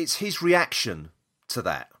it's his reaction to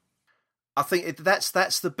that. I think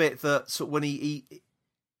that's the bit that sort of when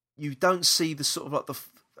you don't see the sort of like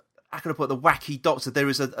how can I put it, the wacky Doctor. There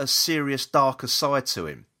is a serious, darker side to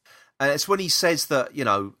him, and it's when he says that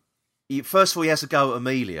first of all he has a go at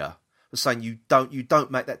Amelia for saying you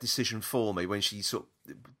don't make that decision for me when she sort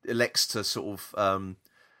of elects to sort of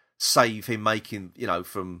save him, making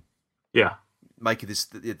making this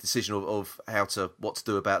the decision of what to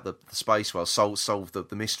do about the space whale, solve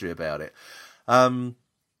the mystery about it.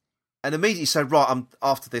 And immediately said, right,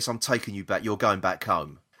 after this, I'm taking you back. You're going back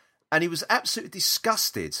home. And he was absolutely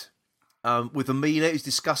disgusted with Amelia. He was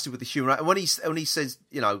disgusted with the human race. And when he says,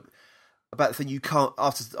 about the thing, you can't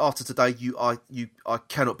after today, I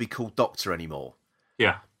cannot be called Doctor anymore.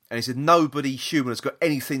 Yeah. And he said, nobody human has got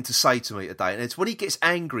anything to say to me today. And it's when he gets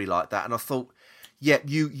angry like that, and I thought, yeah,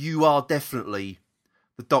 you are definitely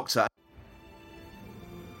the Doctor.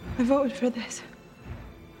 I voted for this.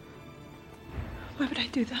 Why would I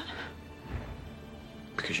do that?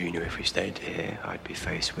 Because you knew if we stayed here, I'd be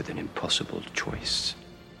faced with an impossible choice.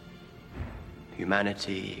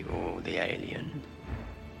 Humanity or the alien.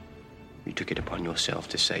 You took it upon yourself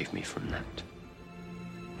to save me from that.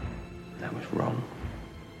 That was wrong.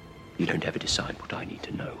 You don't ever decide what I need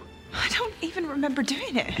to know. I don't even remember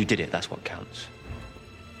doing it. You did it, that's what counts.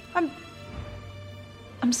 I'm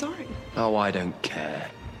sorry. Oh, I don't care.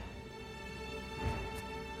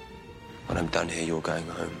 When I'm done here, you're going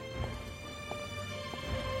home.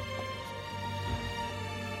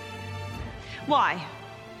 Why?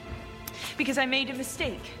 Because I made a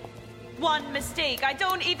mistake. One mistake. I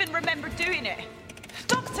don't even remember doing it.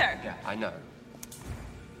 Doctor! Yeah, I know.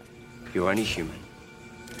 You're only human.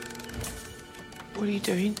 What are you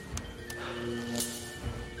doing?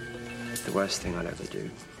 The worst thing I'll ever do.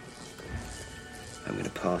 I'm going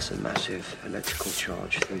to pass a massive electrical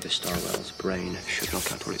charge through the star whale's brain. Should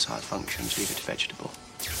knock out all its high functions, leave it vegetable.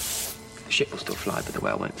 The ship will still fly, but the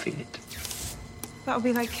whale won't feel it. That'll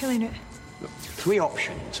be like killing it. Look, 3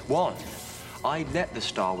 options. 1, I let the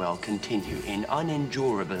star whale continue in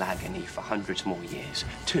unendurable agony for hundreds more years.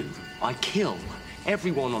 2, I kill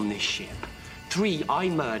everyone on this ship. 3, I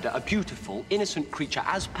murder a beautiful, innocent creature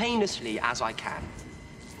as painlessly as I can.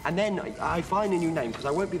 And then I find a new name, because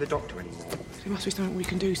I won't be the Doctor anymore. There must be something we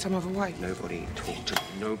can do some other way. Nobody talk to me.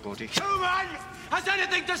 Nobody. Human has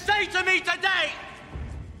anything to say to me today?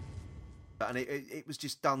 And it was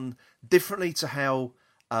just done differently to how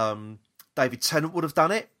David Tennant would have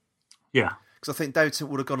done it. Yeah. because I think David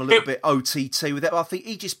Tennant would have gone a little bit OTT with it. But I think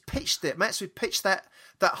he just pitched it. Matt Smith pitched that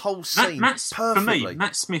whole scene perfectly. For me,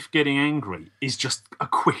 Matt Smith getting angry is just a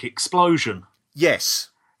quick explosion. Yes.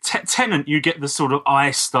 Tennant, you get the sort of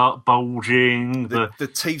eyes start bulging,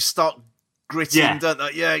 the teeth start gritting, don't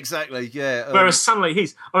they? Yeah, exactly. Yeah. Whereas suddenly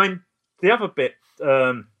the other bit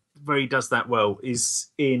where he does that well is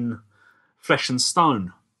in Flesh and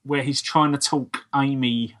Stone, where he's trying to talk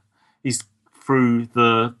Amy through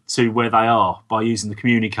to where they are by using the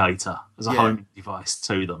communicator as a homing device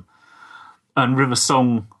to them. And River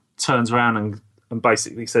Song turns around and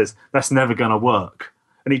basically says, "That's never going to work."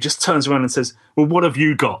 And he just turns around and says, "Well, what have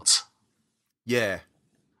you got?" Yeah.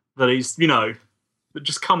 That he's, that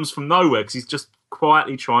just comes from nowhere because he's just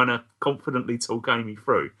quietly trying to confidently talk Amy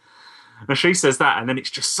through. And she says that, and then it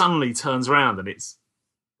just suddenly turns around and it's,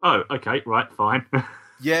 oh, okay, right, fine.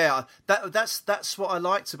 Yeah, that's what I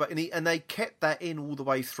liked about it. And they kept that in all the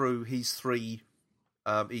way through his three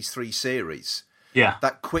series. Yeah.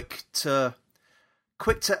 That quick to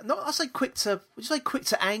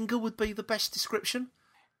anger would be the best description.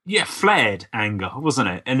 Yeah, flared anger, wasn't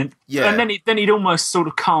it? And then he'd almost sort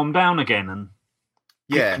of calm down again and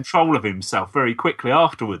get control of himself very quickly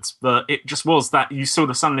afterwards. But it just was that you sort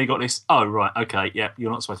of suddenly got this, oh, right, okay, yeah,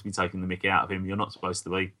 you're not supposed to be taking the mickey out of him. You're not supposed to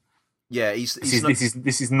be. Yeah, this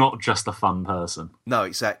is not just a fun person. No,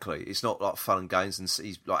 exactly. It's not like fun and games, and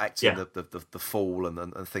he's like acting the fool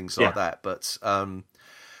and things like that. But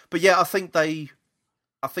yeah, I think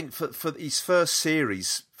for his first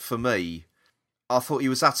series, for me, I thought he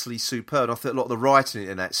was utterly superb. I thought a lot of the writing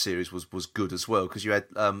in that series was good as well, because you had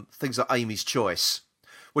things like Amy's Choice,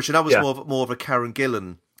 which I know was more of a Karen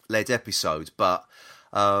Gillan led episode, but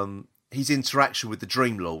his interaction with the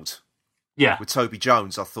Dream Lord, with Toby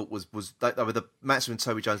Jones, I thought was the Matt Smith and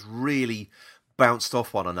Toby Jones really bounced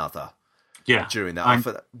off one another. Yeah, during that, I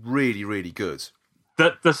thought that really, really good.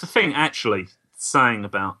 There's the thing actually saying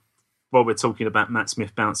about. While we're talking about Matt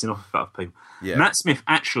Smith bouncing off of other people, Matt Smith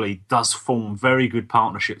actually does form very good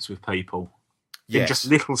partnerships with people in just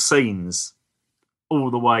little scenes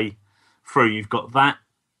all the way through. You've got that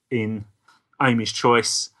in Amy's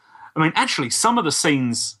Choice. I mean, actually, some of the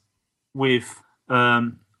scenes with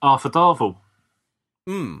Arthur Darvill,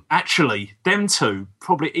 actually, them two,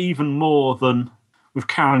 probably even more than with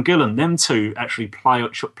Karen Gillan, them two actually play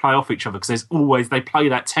off each other because they play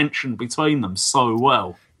that tension between them so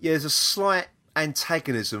well. Yeah, there's a slight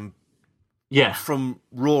antagonism from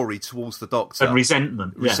Rory towards the Doctor. And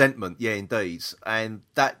resentment. Yeah, indeed. And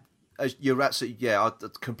that, you're absolutely, I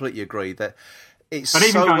completely agree that it's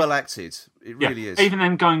so well acted. It really is. Even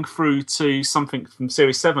then going through to something from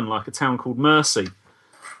Series 7, like A Town Called Mercy,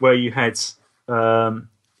 where you had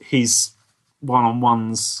his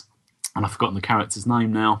one-on-ones, and I've forgotten the character's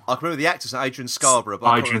name now. I can remember the actor's name, Adrian Scarborough.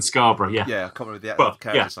 Scarborough, yeah. Yeah, I can't remember the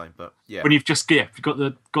character's name, but yeah. When you've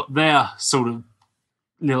got their sort of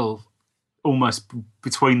little, almost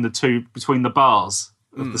between the bars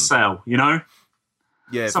of the cell, Yeah.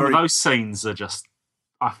 Some of those scenes are just,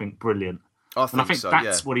 I think, brilliant. I think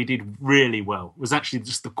that's what he did really well, was actually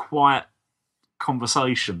just the quiet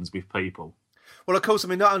conversations with people. Well, of course, I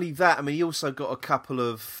mean, not only that, I mean, he also got a couple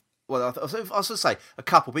of, well, I was going to say a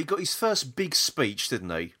couple, but he got his first big speech, didn't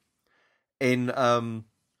he? At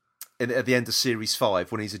the end of Series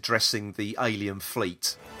 5, when he's addressing the alien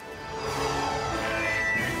fleet.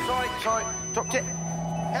 Sorry, dropped it.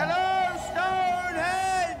 Hello,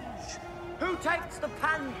 Stonehenge! Who takes the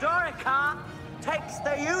Pandorica takes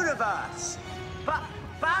the universe. But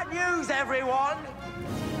bad news, everyone!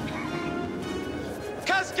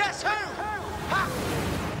 'Cause guess who? Ha!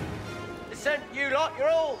 Listen, you lot, you're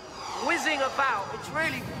all whizzing about. It's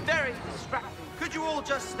really very distracting. Could you all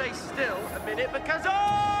just stay still a minute, because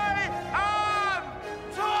I am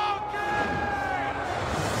talking!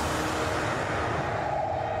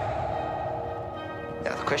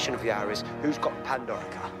 Now, the question of the hour is, who's got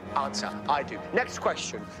Pandorica? Answer, I do. Next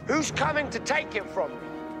question, who's coming to take it from me?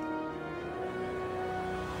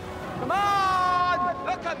 Come on!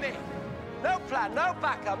 Look at me! No plan, no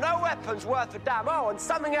backup, no weapons worth a damn. Oh, and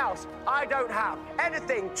something else I don't have.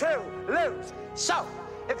 Anything to lose. So,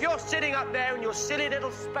 if you're sitting up there in your silly little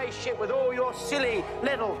spaceship with all your silly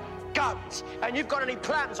little guns, and you've got any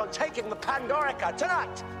plans on taking the Pandorica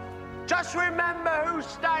tonight, just remember who's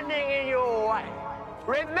standing in your way.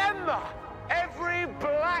 Remember every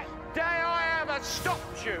black day I ever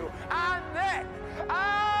stopped you, and then,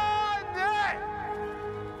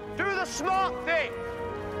 do the smart thing.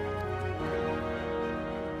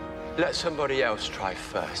 Let somebody else try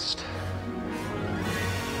first.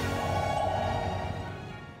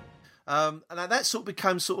 And that sort of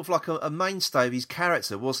became sort of like a mainstay of his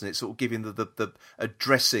character, wasn't it? Sort of giving the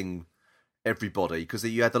addressing everybody, because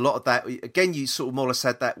you had a lot of that. Again, you sort of more or less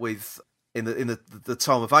had that with in the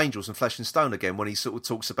Time of Angels and Flesh and Stone again, when he sort of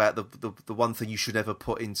talks about the one thing you should never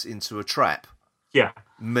put into a trap. Yeah,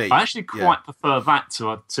 me. I actually quite prefer that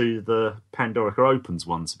to the Pandorica Opens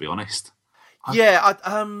one, to be honest.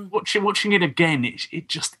 Watching it again, it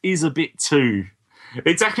just is a bit too.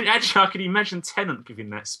 It's actually I can imagine Tennant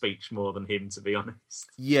giving that speech more than him, to be honest.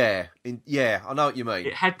 Yeah, I know what you mean.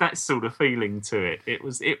 It had that sort of feeling to it.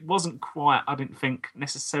 It wasn't quite. I didn't think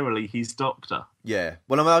necessarily his Doctor. Yeah.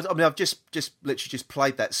 Well, I mean, I've just literally just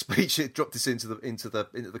played that speech. It dropped this into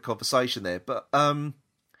the conversation there, but I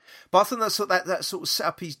think that sort of set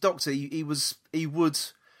up his Doctor. He would.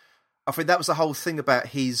 I think that was the whole thing about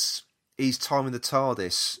his time in the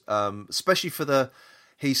TARDIS, especially for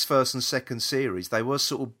his first and second series. They were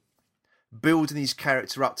sort of building his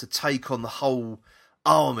character up to take on the whole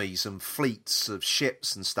armies and fleets of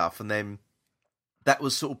ships and stuff, and then that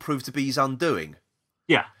was sort of proved to be his undoing.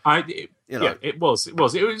 Yeah, it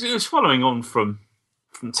was following on from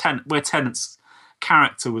where Tennant's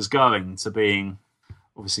character was going to being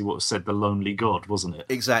obviously what was said the lonely god, wasn't it?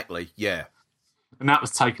 Exactly, yeah. And that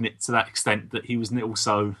was taking it to that extent that he was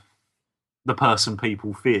also the person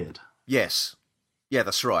people feared. Yes. Yeah,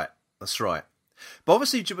 that's right. But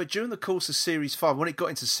obviously, during the course of Series 5, when it got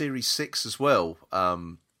into Series 6 as well,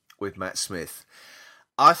 with Matt Smith,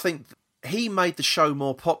 I think he made the show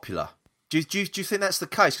more popular. Do you think that's the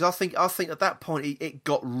case? Because I think at that point it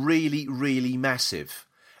got really, really massive,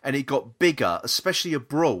 and it got bigger, especially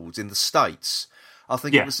abroad in the States. I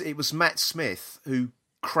think it was Matt Smith who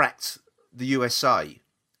cracked the USA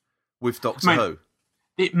with Doctor Who.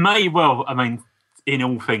 It may well, in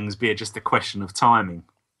all things, be just a question of timing.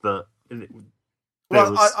 I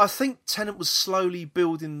think Tennant was slowly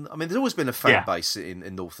building. I mean, there's always been a fan base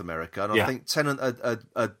in North America, and I think Tennant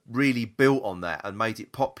had really built on that and made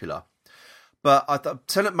it popular. But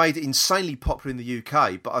Tennant made it insanely popular in the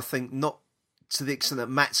UK, but I think not to the extent that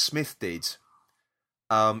Matt Smith did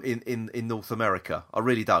in North America. I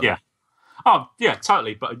really don't. Yeah. Oh, yeah,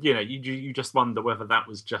 totally. But, you just wonder whether that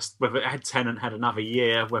was just... whether Tennant had another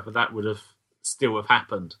year, whether that would have still have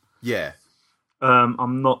happened. Yeah.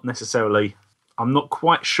 I'm not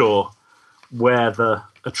quite sure where the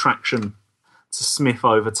attraction to Smith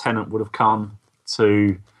over Tennant would have come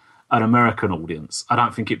to an American audience. I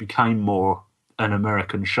don't think it became more an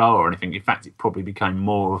American show or anything. In fact, it probably became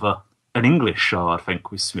more of an English show, I think,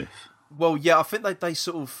 with Smith. Well, yeah, I think they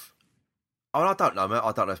sort of... I don't know.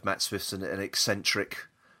 I don't know if Matt Smith's an eccentric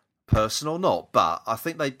person or not, but I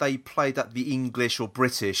think they played at the English or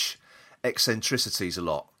British eccentricities a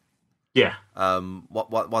lot. Yeah.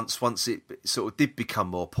 Once it sort of did become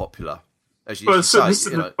more popular, as you say.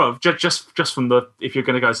 Just from the, if you're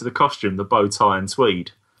going to go to the costume, the bow tie and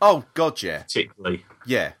tweed. Oh God, yeah. Particularly.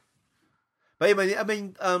 Yeah. But I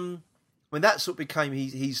mean, when that sort of became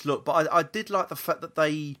his look, but I did like the fact that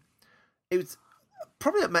it was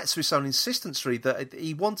probably at Matt Smith's own insistence, really, that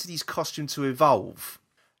he wanted his costume to evolve,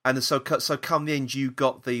 and so come the end, you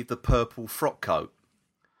got the purple frock coat.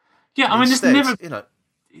 Yeah, I mean, instead, it's never.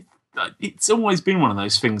 It's always been one of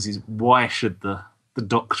those things. Is why should the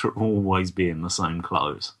Doctor always be in the same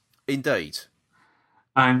clothes? Indeed.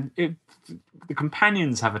 And the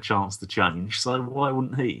companions have a chance to change, so why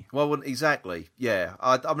wouldn't he? Why wouldn't exactly? Yeah,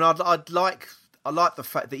 I'd like the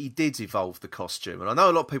fact that he did evolve the costume, and I know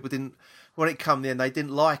a lot of people didn't. When it come in, they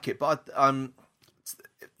didn't like it, but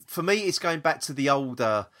for me, it's going back to the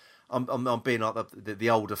older. I'm being like the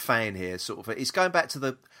older fan here, sort of. It's going back to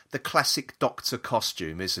the classic Doctor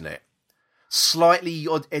costume, isn't it? Slightly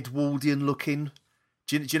Edwardian looking.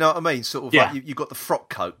 Do you know what I mean? Sort of like you got the frock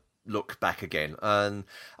coat look back again, and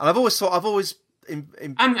I've always thought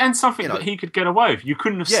and something that he could get away with. You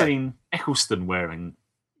couldn't have seen Eccleston wearing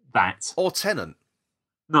that, or Tennant,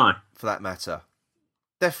 no, for that matter.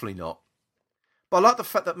 Definitely not. But I like the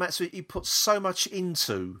fact that he put so much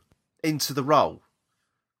into the role,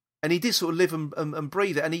 and he did sort of live and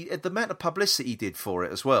breathe it, and the amount of publicity he did for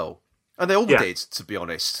it as well, and they all did, to be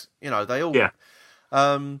honest. They all. Yeah.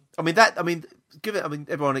 Give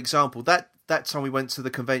everyone an example. That time we went to the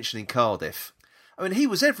convention in Cardiff, he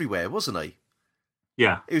was everywhere, wasn't he?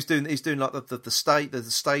 Yeah, he was doing like the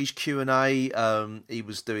stage Q&A. He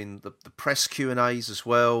was doing the press Q&As as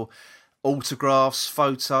well, autographs,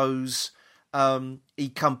 photos. He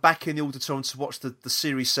come back in the auditorium to watch the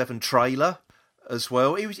Series 7 trailer as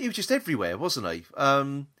well. He was just everywhere, wasn't he?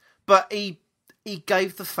 But he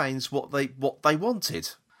gave the fans what they wanted.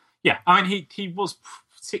 Yeah, he was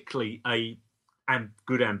particularly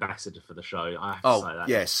good ambassador for the show. I have to say that.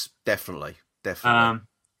 Yes, definitely.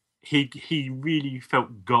 He really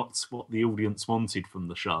got what the audience wanted from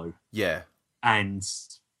the show. Yeah. And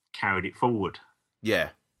carried it forward. Yeah,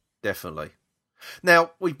 definitely.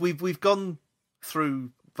 Now, we've gone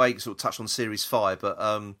through, vague sort of touched on Series 5,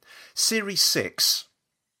 but Series 6,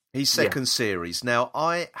 his second series. Now,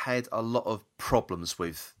 I had a lot of problems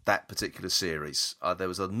with that particular series. There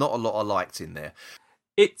was not a lot I liked in there.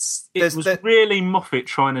 It was really Moffat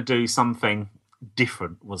trying to do something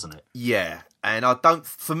different, wasn't it? Yeah, and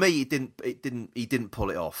for me, he didn't pull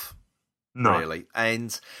it off. No. Really.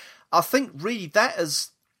 And I think really that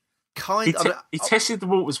has he tested the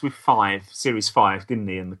waters with Series 5, didn't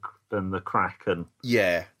he? And the Kraken.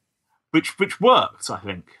 Yeah. Which worked, I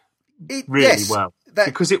think, really well.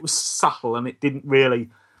 Because it was subtle and it didn't really,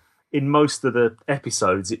 in most of the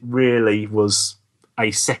episodes, it really was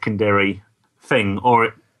a secondary thing.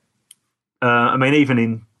 Or, even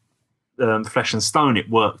in Flesh and Stone, it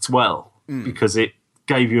worked well because it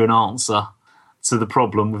gave you an answer to the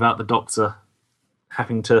problem without the Doctor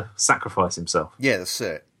having to sacrifice himself. Yeah, that's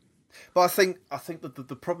it. But I think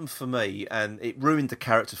the problem for me, and it ruined the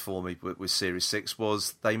character for me with Series 6,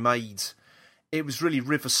 was it was really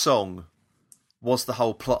River Song was the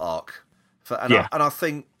whole plot arc. I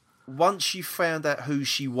think once you found out who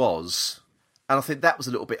she was, and I think that was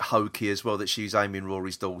a little bit hokey as well, that she was Amy and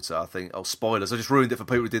Rory's daughter. I think, spoilers, I just ruined it for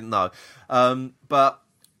people who didn't know. But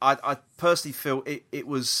I personally feel it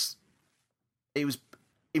was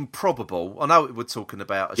improbable. I know we're talking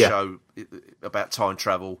about a show about time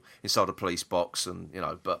travel inside a police box, and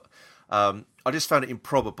but I just found it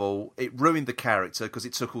improbable. It ruined the character because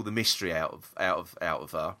it took all the mystery out of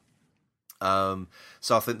her.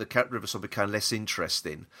 So I think the River Song became less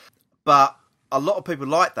interesting. But a lot of people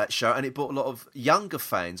liked that show, and it brought a lot of younger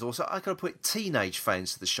fans. Also, I could put teenage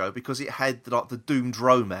fans to the show because it had the doomed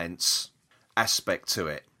romance aspect to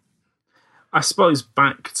it. I suppose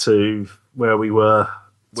back to where we were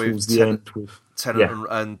towards the end with Tennant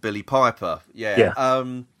and Billy Piper. Yeah.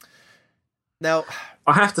 Now,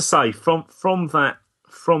 I have to say, from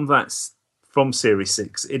Series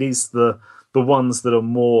 6, it is the ones that are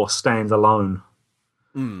more standalone.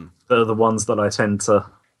 That are the ones that I tend to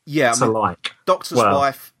like. Doctor's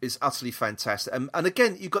Wife is utterly fantastic. And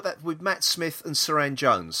again, you've got that with Matt Smith and Saran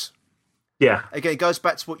Jones. Yeah. Again, it goes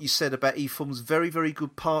back to what you said about he forms very, very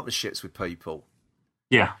good partnerships with people.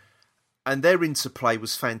 Yeah. And their interplay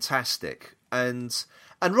was fantastic. And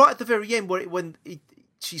right at the very end,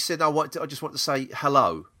 she said, I just want to say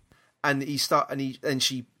hello. And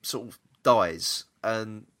she sort of dies.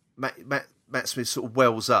 And Matt Smith sort of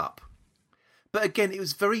wells up. But again, it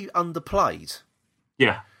was very underplayed.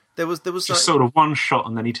 Yeah. There was just sort of one shot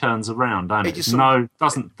and then he turns around, doesn't it?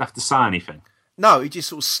 Doesn't have to say anything. No, he just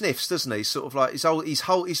sort of sniffs, doesn't he? Sort of like it's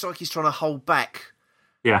like he's trying to hold back.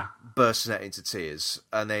 Yeah. Bursting out into tears,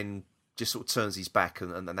 and then just sort of turns his back,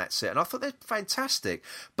 and that's it. And I thought they're fantastic.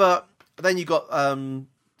 But then you got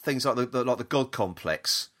things like the God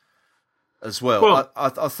Complex as well.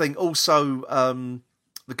 I think also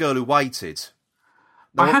The Girl Who Waited.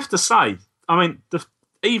 I have to say,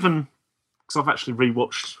 even because I've actually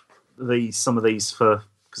rewatched some of these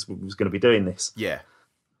because we was going to be doing this. Yeah.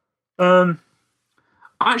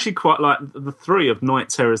 I actually quite like the three of Night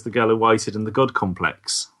Terrors, The Girl Who Waited, and The God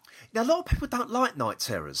Complex. Now, a lot of people don't like Night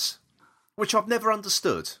Terrors, which I've never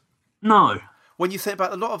understood. No. When you think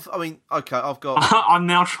about a lot of... I've got... I'm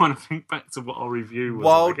now trying to think back to what our review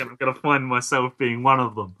was. Again, I'm going to find myself being one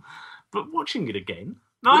of them. But watching it again...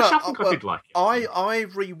 I think I did like it. I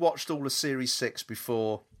rewatched all of Series 6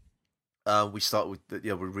 before we started with...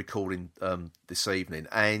 we're recording this evening,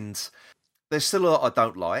 and there's still a lot I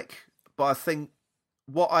don't like, but I think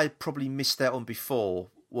what I probably missed out on before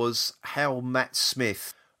was how Matt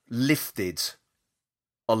Smith lifted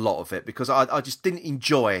a lot of it, because I just didn't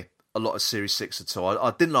enjoy a lot of Series 6 at all.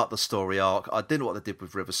 I didn't like the story arc. I didn't know what they did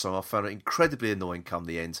with River Song. I found it incredibly annoying come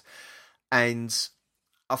the end. And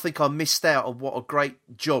I think I missed out on what a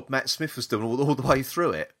great job Matt Smith was doing all the way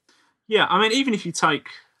through it. Yeah, even if you take,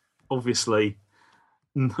 obviously,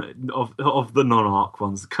 of the non-arc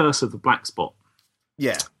ones, The Curse of the Black Spot.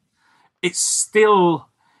 Yeah. It's still,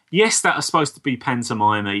 yes, that is supposed to be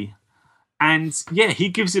pantomime, and yeah, he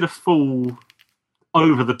gives it a full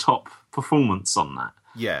over-the-top performance on that.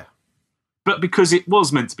 Yeah. But because it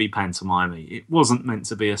was meant to be pantomime, it wasn't meant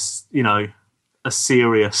to be a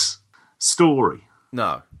serious story.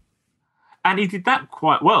 No. And he did that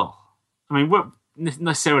quite well. Not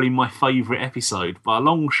necessarily my favourite episode by a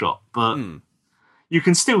long shot, but you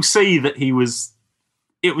can still see that he was...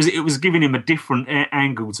 It was giving him a different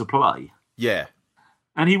angle to play. Yeah.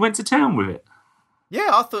 And he went to town with it. Yeah,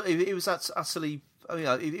 I thought it was utterly. I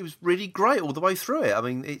mean, it was really great all the way through it. I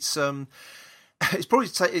mean, it's probably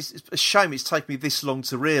it's a shame it's taken me this long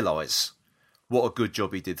to realise what a good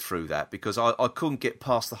job he did through that, because I couldn't get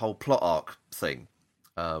past the whole plot arc thing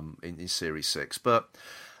in Series 6. But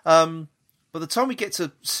by the time we get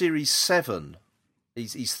to Series 7,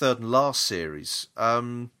 his third and last series,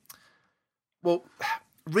 well,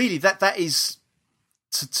 really that is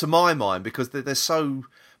to my mind, because they're so,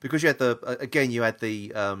 because you had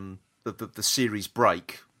the series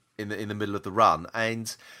break in the middle of the run,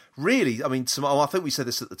 and really, I mean, I think we said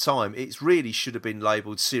this at the time, it really should have been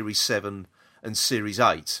labelled Series 7 and Series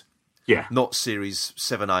 8. Yeah. Not Series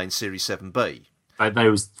 7A and Series 7B. They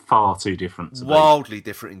was far too different. Wildly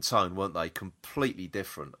different in tone, weren't they? Completely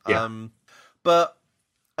different. Yeah. But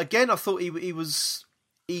again, I thought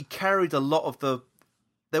he carried a lot of the...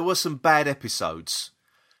 There were some bad episodes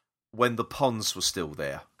when the Ponds were still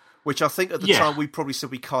there, which I think at the time we probably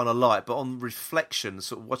said we kind of liked, but on reflection,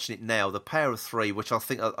 sort of watching it now, the Power of Three, which I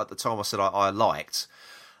think at the time I said I liked,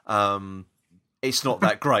 it's not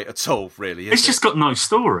that great at all, really. It's just got no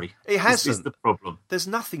story. It hasn't. Is the problem. There's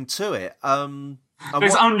nothing to it.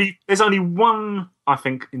 There's only one, I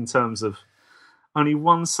think, in terms of only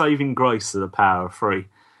one saving grace of the Power of Three,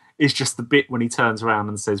 is just the bit when he turns around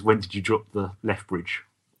and says, "When did you drop the left bridge?"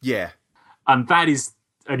 Yeah, and that is,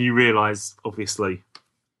 and you realise obviously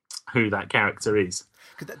who that character is.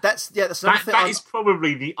 That's another thing. That is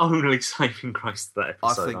probably the only saving grace to that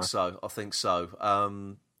episode. I think so.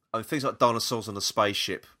 I mean, things like dinosaurs on a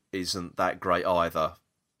spaceship isn't that great either.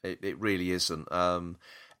 It really isn't.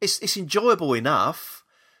 It's enjoyable enough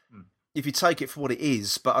if you take it for what it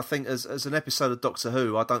is, but I think as an episode of Doctor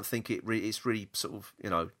Who, I don't think it's really sort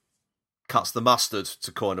of, cuts the mustard,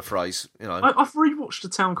 to coin a phrase. I've rewatched A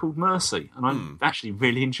Town Called Mercy, and I actually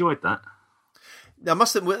really enjoyed that. Now, I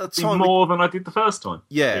must admit, at the time, more than I did the first time.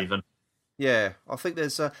 Yeah, even. Yeah, I think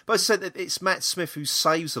there's. But as I said, it's Matt Smith who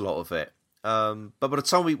saves a lot of it. But by the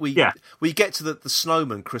time we get to the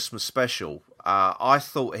Snowman Christmas special, I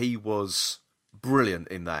thought he was brilliant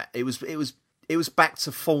in that. It was back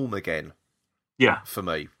to form again. Yeah, for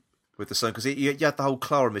me with the song, because you had the whole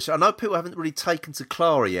Clara mission. I know people haven't really taken to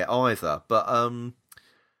Clara yet either, but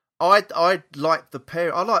I like the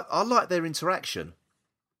pair. I like their interaction.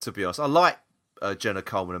 To be honest, I like Jenna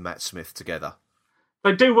Coleman and Matt Smith together.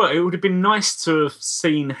 They do work. It would have been nice to have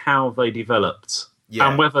seen how they developed,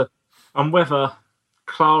 and whether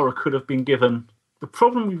Clara could have been given. The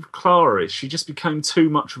problem with Clara is she just became too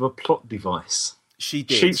much of a plot device. She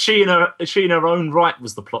did. She in her own right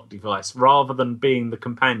was the plot device rather than being the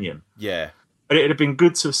companion. Yeah. And it'd have been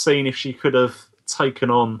good to have seen if she could have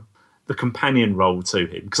taken on the companion role to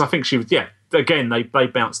him, because I think she was. Yeah. Again, they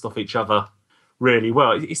bounced off each other really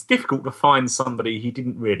well. It's difficult to find somebody he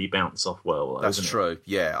didn't really bounce off well. Though, That's true.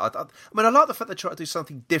 Yeah. I mean, I like the fact they try to do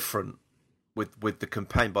something different with the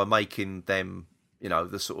campaign by making them,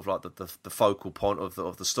 the sort of like the focal point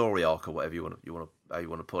of the story arc, or whatever you want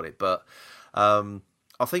to put it. But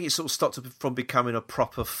I think it sort of stopped from becoming a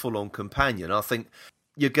proper full-on companion. I think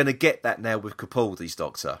you're going to get that now with Capaldi's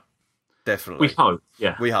Doctor. Definitely. We hope,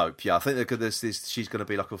 yeah. We hope, yeah. I think she's going to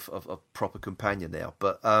be like a proper companion now.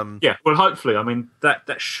 But yeah, well, hopefully. I mean, that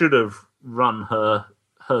should have run her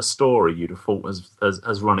story, you'd have thought,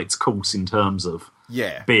 has run its course in terms of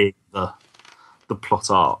being the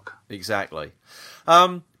plot arc. Exactly.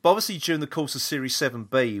 But obviously, during the course of Series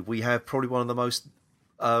 7B, we have probably one of the most,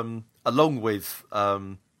 along with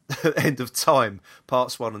End of Time,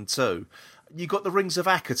 Parts 1 and 2, you got the Rings of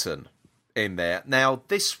Akaton in there. Now,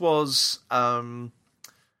 this was, I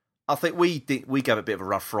think we gave it a bit of a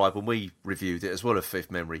rough ride when we reviewed it as well, if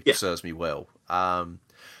fifth memory serves me well. But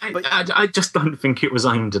I just don't think it was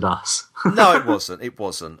aimed at us. No, it wasn't. It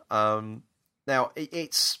wasn't. Now,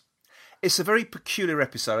 it's a very peculiar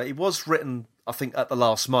episode. It was written, I think, at the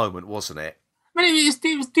last moment, wasn't it? I mean,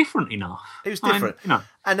 it was different enough. It was different.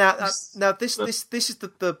 And now this is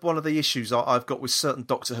the one of the issues I've got with certain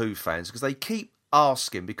Doctor Who fans, because they keep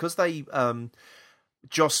asking, because they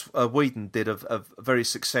Joss Whedon did a very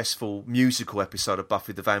successful musical episode of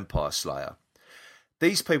Buffy the Vampire Slayer.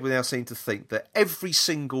 These people now seem to think that every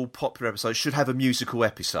single popular episode should have a musical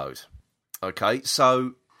episode. Okay,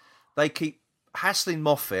 so they keep hassling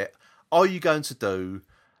Moffat, are you going to do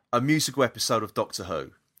a musical episode of Doctor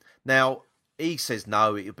Who? Now, he says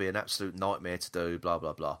no, it would be an absolute nightmare to do, blah,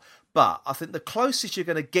 blah, blah. But I think the closest you're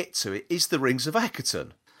going to get to it is the Rings of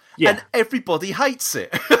Akaton. Yeah. And everybody hates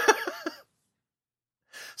it.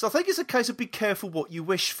 So I think it's a case of be careful what you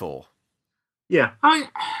wish for. Yeah. Like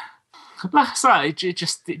I say, it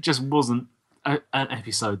just wasn't an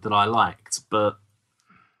episode that I liked, but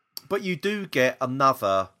But you do get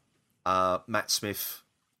another Matt Smith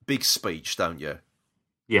big speech, don't you?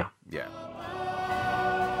 Yeah. Yeah.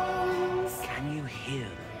 Can you hear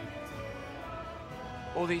them?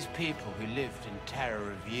 All these people who lived in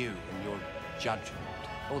terror of you and your judgment.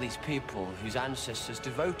 All these people whose ancestors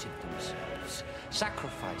devoted themselves,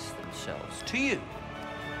 sacrificed themselves to you.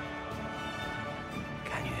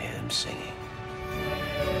 Can you hear them singing?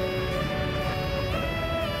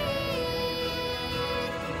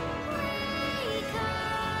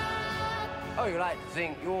 Oh, you like to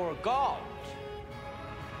think you're a god.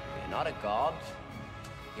 You're not a god.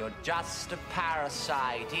 You're just a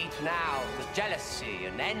parasite eaten out with jealousy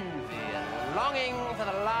and envy and longing for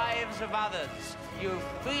the lives of others. You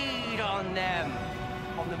feed on them,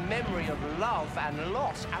 on the memory of love and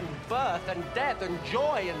loss and birth and death and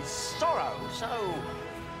joy and sorrow.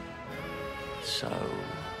 So,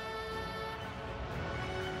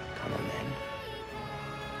 come on then.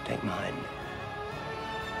 Take mine.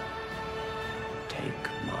 Take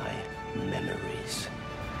my memories.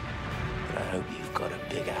 But I hope you've got a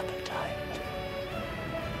big appetite.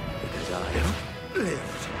 Because I have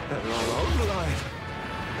lived a long life.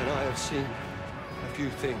 And I have seen a few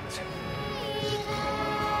things.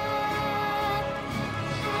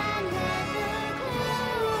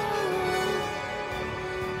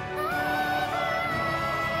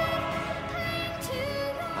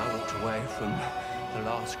 I walked away from the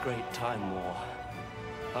last great Time War.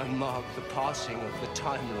 I marked the passing of the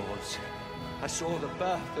Time Lords. I saw the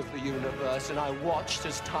birth of the universe, and I watched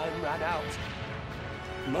as time ran out.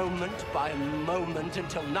 Moment by moment,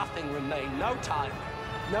 until nothing remained. No time,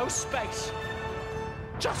 no space.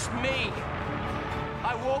 Just me.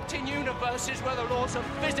 I walked in universes where the laws of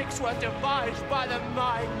physics were devised by the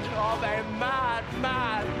mind of a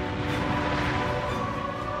madman.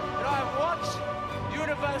 And I watched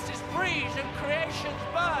universes freeze and creations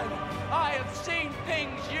burn. I have seen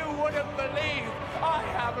things you wouldn't believe. I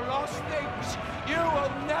have lost things you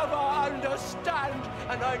will never understand.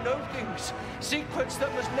 And I know things, secrets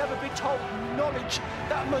that must never be told, knowledge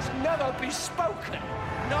that must never be spoken,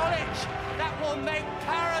 knowledge that will make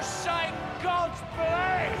Parasite God's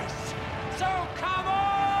place. So come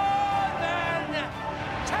on then,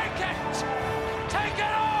 take it! Take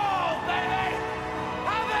it all, baby!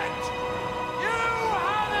 Have it! You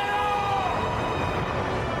have it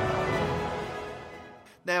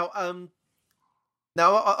all!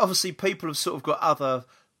 Now, obviously, people have sort of got other,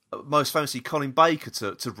 most famously, Colin Baker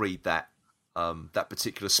to read that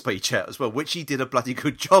particular speech out as well, which he did a bloody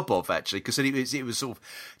good job of, actually, because it was sort of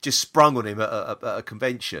just sprung on him at a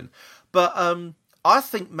convention. But I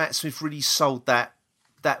think Matt Smith really sold that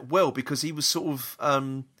well, because he was sort of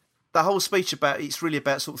the whole speech it's really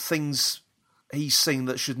about sort of things he's seen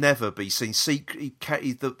that should never be seen. It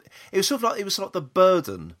was like the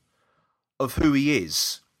burden of who he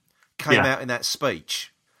is came out in that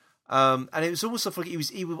speech, and it was almost like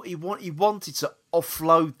he wanted to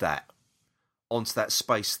offload that onto that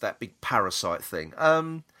space, that big parasite thing.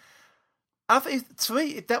 I think, to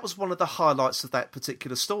me, that was one of the highlights of that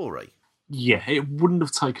particular story. Yeah, it wouldn't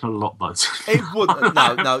have taken a lot, though. It wouldn't.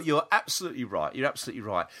 No, you're absolutely right. You're absolutely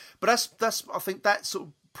right. But that's I think that sort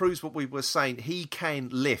of proves what we were saying. He can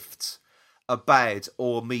lift a bad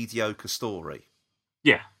or mediocre story.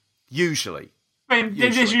 Yeah. Usually.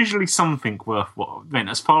 There's usually something worthwhile. I mean,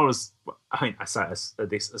 as far as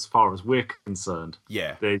we're concerned,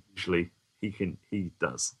 yeah, usually he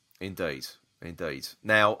does. Indeed.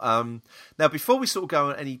 Now, before we sort of go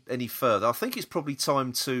any further, I think it's probably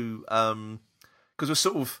time to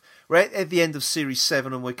because we're at the end of Series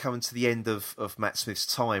 7 and we're coming to the end of Matt Smith's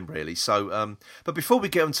time, really. So, but before we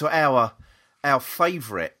get onto our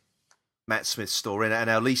favourite Matt Smith story and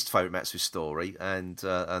our least favourite Matt Smith story, and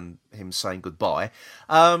him saying goodbye,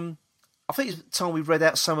 I think it's time we read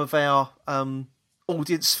out some of our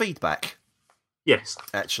audience feedback. Yes,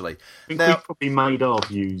 actually, I think we've probably made our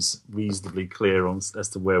views reasonably clear as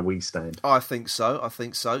to where we stand. I think so.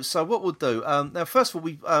 So what we'll do now? First of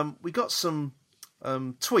all, we got some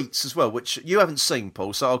tweets as well, which you haven't seen,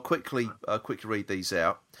 Paul. So I'll quickly read these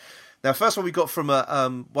out. Now, first one we got from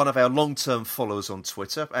one of our long-term followers on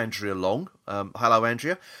Twitter, Andrea Long. Hello,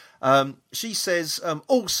 Andrea. She says,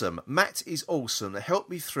 awesome. Matt is awesome. It helped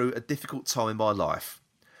me through a difficult time in my life.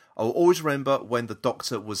 I'll always remember when the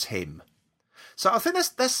Doctor was him. So I think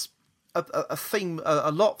that's a theme a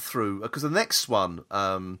lot through, because the next one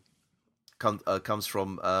comes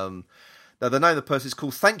from... now, the name of the person is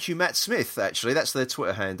called Thank You Matt Smith, actually. That's their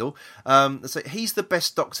Twitter handle. So he's the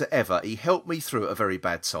best Doctor ever. He helped me through a very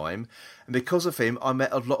bad time. And because of him, I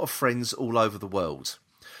met a lot of friends all over the world.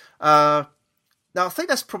 Now, I think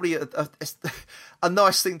that's probably a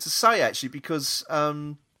nice thing to say, actually, because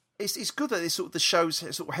it's good that the show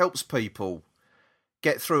sort of helps people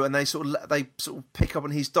get through, and they sort of pick up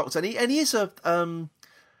on his Doctor, and he is a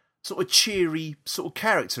sort of cheery sort of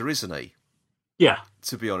character, isn't he? Yeah,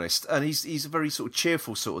 to be honest, and he's a very sort of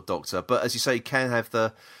cheerful sort of Doctor, but as you say, he can have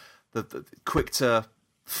the quick to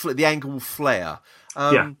the angle flare.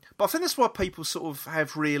 But I think that's why people sort of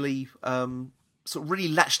have really really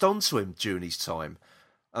latched onto him during his time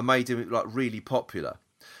and made him like really popular.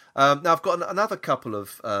 Now I've got another couple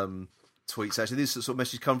of tweets actually. This sort of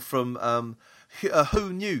message come from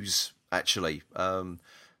Who News actually.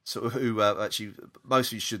 Who actually most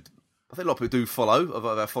of you should. I think a lot of people do follow. A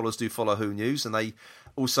lot of our followers do follow Who News, and they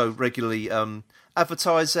also regularly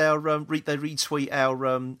advertise they retweet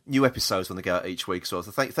our new episodes when they go out each week. So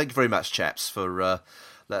thank you very much, chaps, for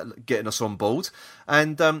getting us on board.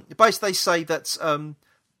 And basically they say that so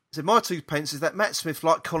my 2 pence is that Matt Smith,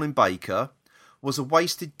 like Colin Baker, was a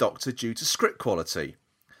wasted Doctor due to script quality.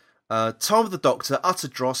 Time of the Doctor, utter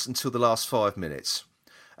dross until the last 5 minutes.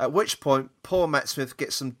 At which point, poor Matt Smith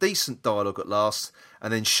gets some decent dialogue at last,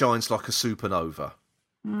 and then shines like a supernova.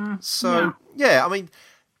 I mean,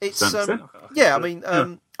 it's I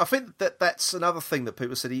think that's another thing that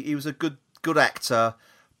people said. He was a good actor,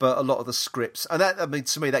 but a lot of the scripts, and that, I mean,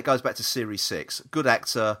 to me, that goes back to Series 6. Good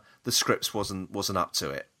actor, the scripts wasn't up to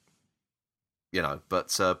it. You know,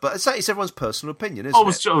 but it's everyone's personal opinion, isn't it?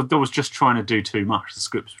 I was just trying to do too much. The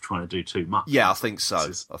scripts were trying to do too much. Yeah, I think so.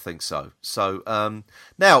 So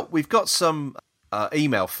now we've got some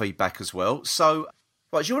email feedback as well. So,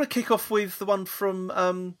 right, do you want to kick off with the one from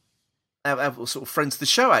our sort of friends of the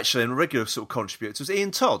show, actually, and a regular sort of contributor? It was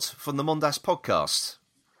Ian Todd from the Mondas podcast.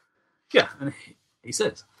 Yeah, and he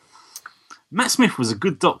says, Matt Smith was a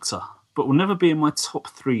good Doctor, but will never be in my top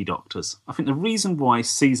 3 Doctors. I think the reason why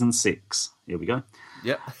season 6, here we go,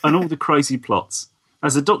 and all the crazy plots,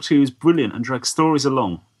 as a Doctor who is brilliant and drags stories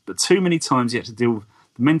along, but too many times you have to deal with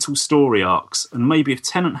the mental story arcs, and maybe if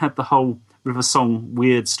Tennant had the whole River Song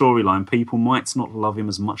weird storyline, people might not love him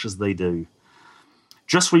as much as they do.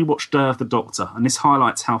 Just rewatched Day of the Doctor, and this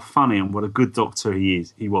highlights how funny and what a good Doctor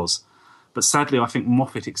he was. But sadly, I think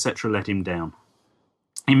Moffat, etc. let him down.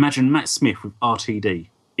 Imagine Matt Smith with RTD.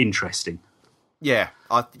 Interesting. Yeah,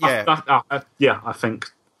 I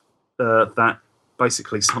think that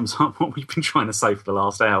basically sums up what we've been trying to say for the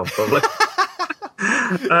last hour, probably.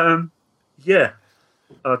 I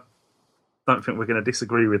don't think we're going to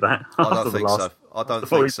disagree with that. I don't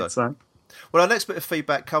think so. Well, our next bit of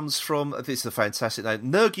feedback comes from, this is a fantastic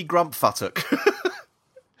name, Nergy Grumpfuttock.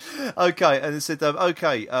 Okay, and it said,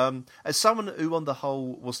 as someone who on the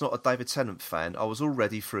whole was not a David Tennant fan, I was all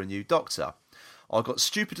ready for a new Doctor. I got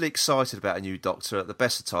stupidly excited about a new Doctor at the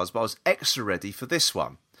best of times, but I was extra ready for this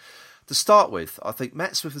one. To start with, I think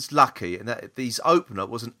Matt Smith was lucky in that his opener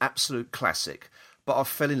was an absolute classic, but I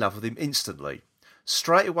fell in love with him instantly.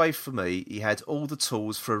 Straight away for me, he had all the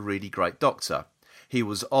tools for a really great Doctor. He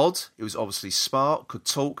was odd, he was obviously smart, could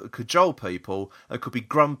talk and cajole people, and could be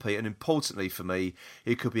grumpy, and importantly for me,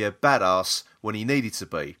 he could be a badass when he needed to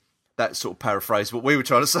be. That sort of paraphrase what we were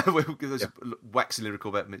trying to say. We were waxing lyrical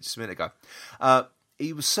about just a minute ago.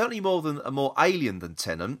 He was certainly more alien than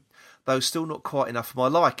Tennant, though still not quite enough for my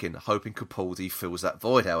liking, hoping Capaldi fills that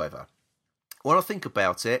void, however. When I think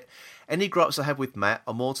about it, any gripes I have with Matt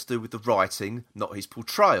are more to do with the writing, not his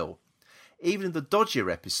portrayal. Even in the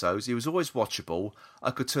dodgier episodes, he was always watchable. I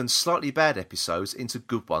could turn slightly bad episodes into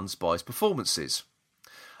good ones by his performances.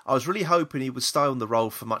 I was really hoping he would stay on the role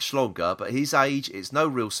for much longer, but at his age, it's no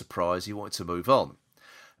real surprise he wanted to move on.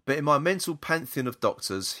 But in my mental pantheon of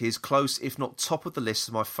Doctors, he is close, if not top of the list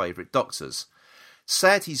of my favourite Doctors.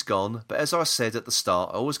 Sad he's gone, but as I said at the start,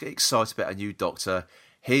 I always get excited about a new Doctor.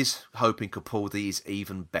 Here's hoping Capaldi is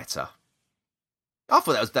even better. I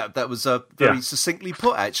thought that was very succinctly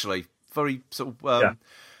put, actually. Very sort of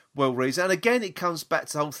well reasoned. And again, it comes back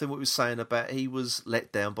to the whole thing what we were saying about he was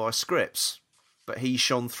let down by scripts, but he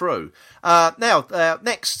shone through.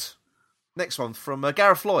 Next one from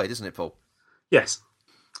Gareth Lloyd, isn't it, Paul? Yes.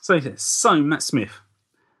 So Matt Smith.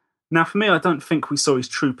 Now, for me, I don't think we saw his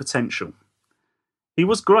true potential. He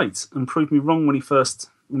was great and proved me wrong when he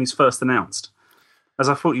was first announced, as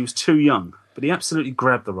I thought he was too young, but he absolutely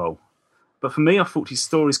grabbed the role. But for me, I thought his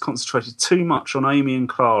stories concentrated too much on Amy and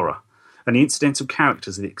Clara and the incidental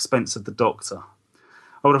characters at the expense of the Doctor.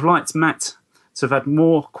 I would have liked Matt to have had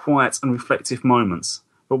more quiet and reflective moments,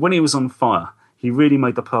 but when he was on fire, he really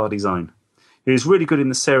made the part his own. He was really good in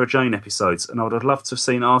the Sarah Jane episodes, and I would have loved to have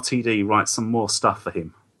seen RTD write some more stuff for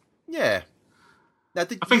him. Yeah. Now,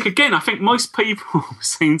 I think most people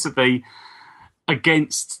seem to be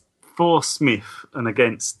against for Smith and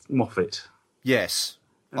against Moffat. Yes.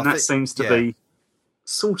 And that seems to be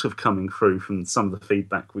sort of coming through from some of the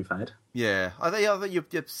feedback we've had. Yeah, I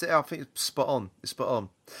think it's spot on. It's spot on.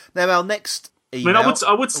 Now, our next email...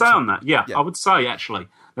 I would say on that, yeah. I would say, actually,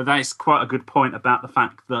 that is quite a good point about the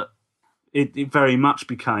fact that it very much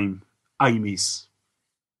became Amy's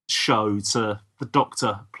show to the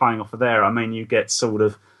Doctor playing off of there. I mean, you get sort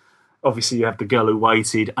of... Obviously, you have The Girl Who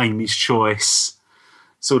Waited, Amy's Choice,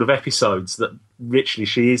 sort of episodes that literally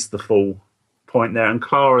she is the full point there, and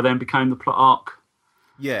Clara then became the plot arc.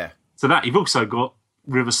 Yeah. So that you've also got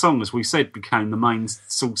River Song, as we said, became the main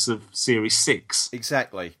source of Series 6.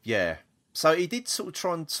 Exactly, yeah. So he did sort of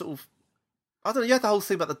try and sort of... I don't know, you had the whole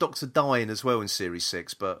thing about the Doctor dying as well in Series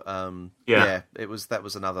 6, but that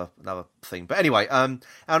was another thing. But anyway,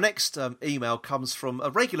 our next email comes from a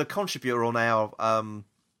regular contributor on our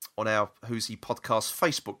Who's He podcast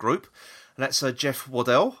Facebook group, and that's Jeff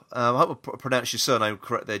Waddell. I hope I pronounced your surname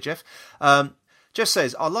correct there, Jeff. Jeff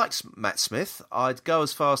says, I like Matt Smith. I'd go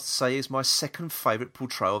as far as to say he's my second favourite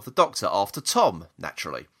portrayal of the Doctor, after Tom,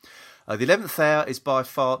 naturally. The 11th Hour is by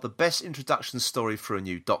far the best introduction story for a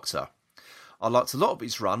new Doctor. I liked a lot of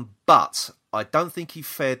his run, but I don't think he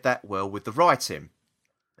fared that well with the writing.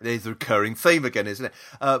 There's the recurring theme again, isn't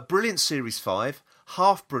it? Brilliant Series 5,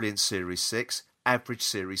 half brilliant Series 6, average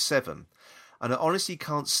Series 7. And I honestly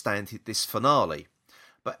can't stand this finale.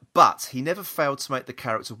 But he never failed to make the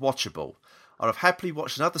character watchable. I'd have happily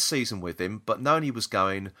watched another season with him, but knowing he was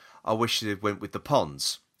going, I wish he had went with the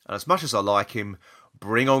Ponds. And as much as I like him,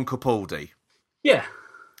 bring on Capaldi. Yeah.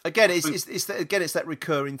 Again, it's that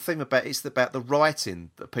recurring thing about the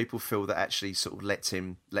writing that people feel that actually sort of let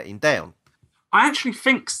him down. I actually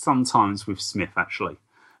think sometimes with Smith, actually,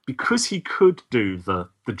 because he could do the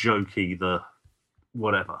jokey, the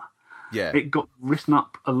whatever. Yeah. It got written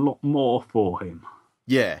up a lot more for him.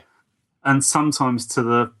 Yeah. And sometimes to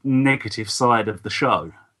the negative side of the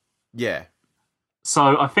show. Yeah.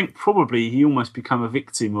 So I think probably he almost became a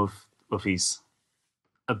victim of his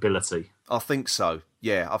ability. I think so.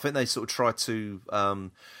 Yeah. I think they sort of tried to...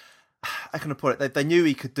 how can I put it? They knew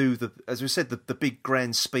he could do as we said, the big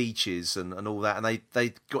grand speeches and all that, and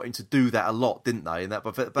they got him to do that a lot, didn't they? And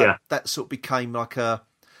that sort of became like a...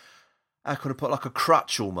 How can I put it? Like a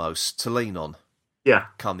crutch almost to lean on. Yeah,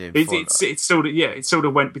 it sort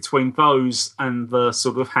of went between those and the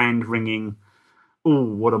sort of hand wringing. Oh,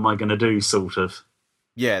 what am I going to do? Sort of.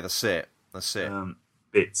 Yeah, that's it.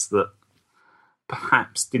 Bits that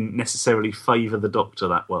perhaps didn't necessarily favour the Doctor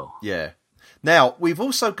that well. Yeah. Now we've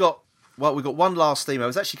also got we've got one last email.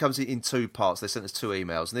 It actually comes in two parts. They sent us two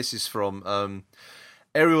emails, and this is from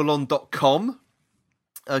arielon.com.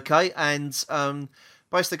 Okay, and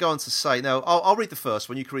basically go on to say, now, I'll read the first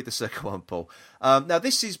one, you can read the second one, Paul. Now,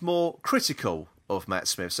 this is more critical of Matt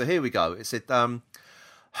Smith, so here we go. It said,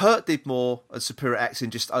 Hurt did more and superior acting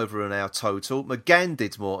just over an hour total. McGann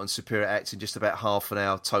did more and superior acting just about half an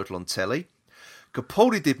hour total on telly.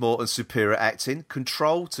 Capaldi did more and superior acting,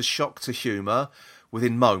 control to shock to humour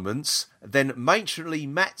within moments. Then matronly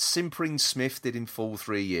Matt Simpering Smith did in full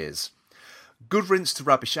 3 years. Good rinse to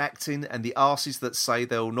rubbish acting and the arses that say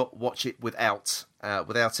they'll not watch it without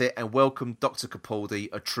it, and welcome Dr. Capaldi,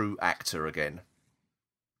 a true actor again.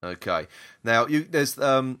 Okay. Now, there's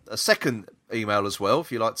a second email as well,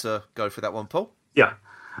 if you'd like to go for that one, Paul. Yeah.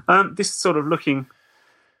 This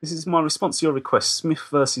is my response to your request, Smith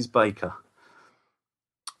versus Baker.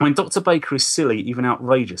 When Dr. Baker is silly, even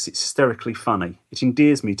outrageous, it's hysterically funny. It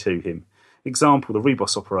endears me to him. Example, the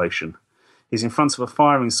Rebus operation. He's in front of a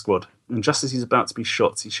firing squad, and just as he's about to be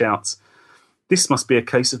shot, he shouts, "This must be a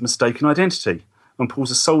case of mistaken identity," and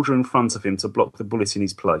pulls a soldier in front of him to block the bullet in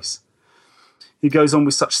his place. He goes on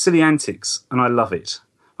with such silly antics, and I love it.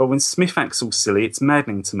 But when Smith acts all silly, it's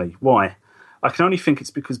maddening to me. Why? I can only think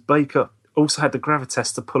it's because Baker also had the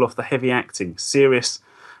gravitas to pull off the heavy acting, serious,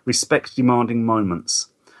 respect-demanding moments.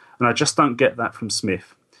 And I just don't get that from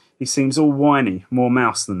Smith. He seems all whiny, more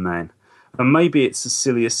mouse than man. And maybe it's as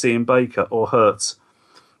silly as seeing Baker or Hertz,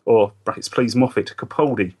 or, brackets please, Moffat,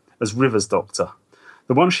 Capaldi, as River's Doctor.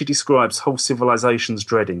 The one she describes whole civilizations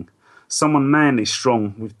dreading. Someone manly,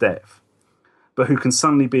 strong, with depth. But who can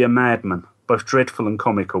suddenly be a madman, both dreadful and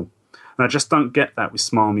comical. And I just don't get that with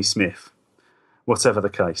Smarmy Smith. Whatever the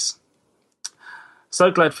case. So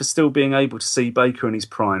glad for still being able to see Baker in his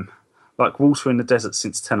prime. Like water in the desert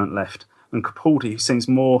since Tennant left. And Capaldi, who seems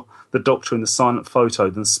more the Doctor in the silent photo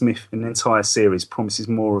than Smith in the entire series, promises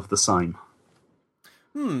more of the same.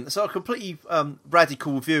 So a completely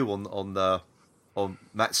radical view on on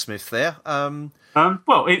Matt Smith there.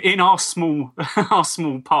 Well, in our small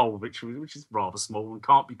poll, which is rather small and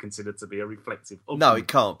can't be considered to be a reflective. No, it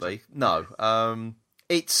can't be. No,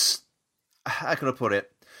 it's, how can I put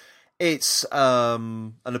it? It's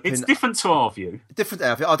an opinion. It's different to our view. Different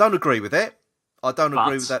outfit. I don't agree with it. I don't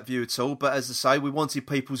agree with that view at all. But as I say, we wanted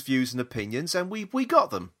people's views and opinions, and we got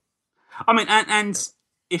them. I mean, and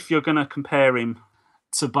if you're going to compare him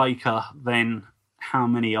to Baker, then how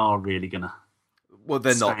many are really going to? Well,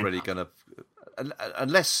 they're not really going to,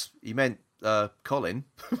 unless you meant Colin.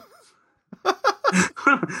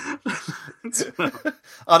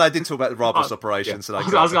 I did talk about the Rivals operation. Yeah. So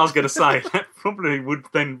I was going to say that probably would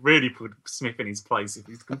then really put Smith in his place if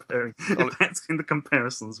he's comparing. If that's in the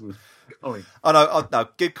comparisons with Colin. No,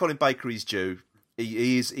 give Colin Baker his due.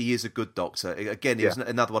 He is a good doctor. Again, he was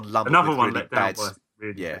another one lumped with really let bad. Down by,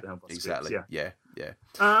 really yeah, let down by exactly. Scripts, Yeah.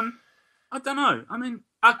 I don't know. I mean,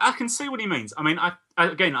 I can see what he means. I mean, I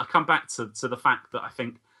come back to the fact that I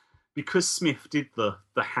think because Smith did the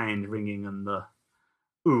hand wringing and the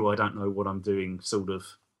I don't know what I'm doing sort of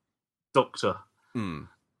doctor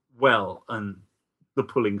well, and the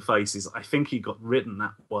pulling faces, I think he got written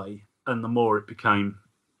that way, and the more it became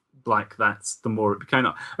like that, the more it became.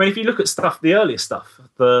 I mean, if you look at the earlier stuff,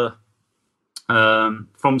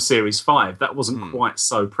 from Series 5, that wasn't quite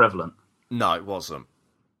so prevalent. No, it wasn't.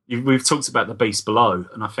 We've talked about the Beast Below,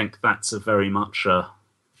 and I think that's a very much a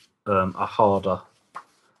harder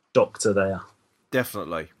doctor there.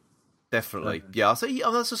 Definitely. Yeah, so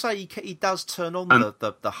as I say, he does turn on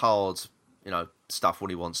the hard, stuff when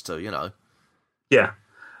he wants to, Yeah,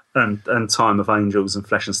 and Time of Angels and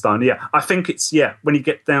Flesh and Stone. Yeah, I think it's when you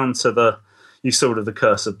get down to the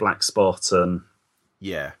Curse of Black Spot and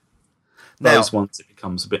those ones, it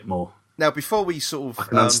becomes a bit more. Now, before we sort of, I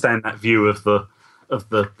can understand that view of the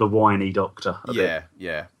whiny doctor.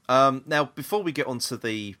 Yeah. Now, before we get on to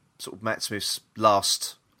the sort of Matt Smith's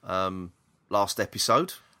last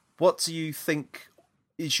episode, what do you think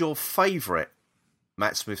is your favourite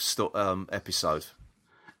Matt Smith episode?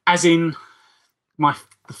 As in the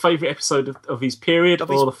favourite episode of his period,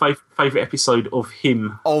 or the favourite episode of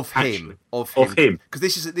him? Of him. Because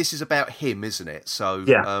this is about him, isn't it?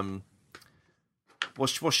 So,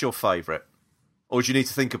 what's your favourite? Or do you need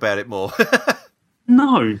to think about it more?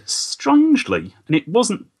 No, strangely, and it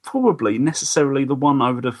wasn't probably necessarily the one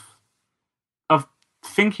I would have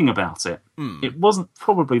thinking about it. It wasn't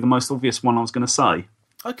probably the most obvious one I was going to say.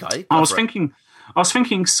 Okay, I was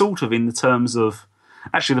thinking sort of in the terms of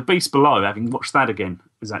actually the Beast Below. Having watched that again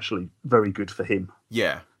was actually very good for him.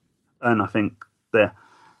 Yeah, and I think I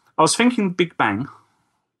was thinking Big Bang.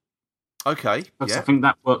 Okay, I think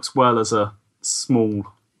that works well as a small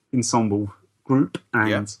ensemble group,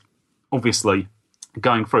 and obviously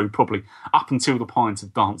going through probably up until the point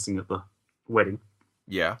of dancing at the wedding.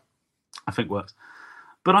 Yeah, I think works.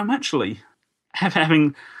 But I'm actually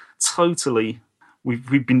having totally.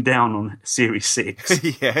 We've been down on Series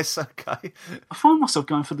 6. Yes, okay. I find myself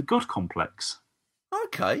going for the God Complex.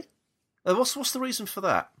 Okay. What's the reason for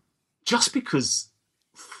that? Just because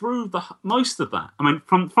through most of that, I mean,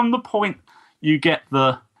 from the point you get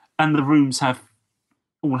the rooms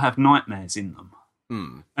all have nightmares in them,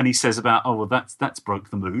 and he says about that's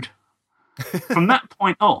broke the mood. From that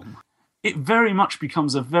point on, it very much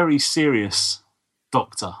becomes a very serious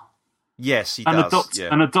doctor. Yes, he does.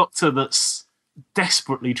 And a doctor that's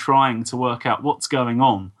desperately trying to work out what's going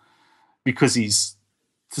on because he's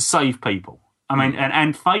to save people. I mean,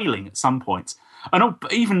 and failing at some points. And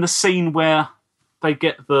even the scene where they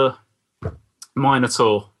get the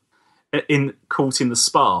Minotaur caught in the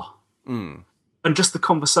spa, and just the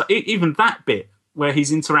conversation, even that bit where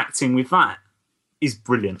he's interacting with that is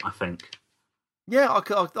brilliant, I think. Yeah, I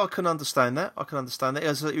can understand that.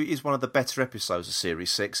 It is one of the better episodes of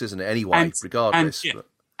Series 6, isn't it? Anyway, regardless.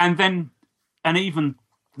 And even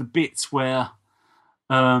the bits where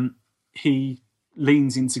he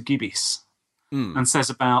leans into Gibbis and says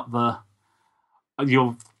about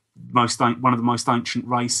you're one of the most ancient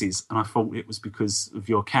races, and I thought it was because of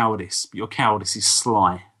your cowardice. But your cowardice is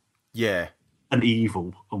sly, and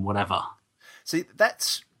evil, and whatever. See,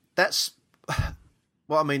 that's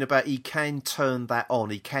what I mean about he can turn that on.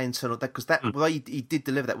 He can turn on that because the way he did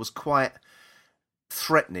deliver that was quite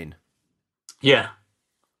threatening. Yeah.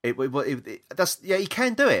 He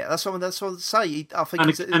can do it. That's what I say. I think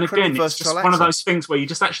it's an incredibly versatile actor. One of those things where you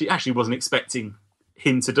just actually wasn't expecting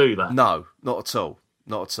him to do that. No, not at all.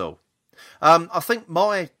 I think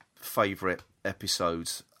my favourite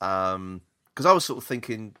episodes, because I was sort of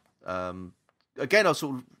thinking, again, I was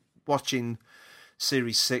sort of watching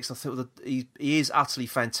Series 6. I thought he is utterly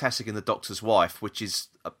fantastic in The Doctor's Wife, which is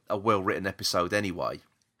a well-written episode anyway.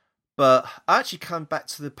 But I actually come back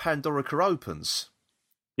to the Pandorica Opens.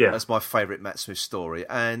 Yeah. That's my favourite Matt Smith story.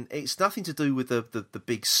 And it's nothing to do with the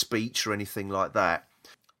big speech or anything like that.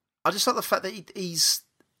 I just like the fact that he's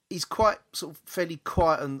quite sort of fairly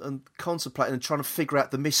quiet and contemplating and trying to figure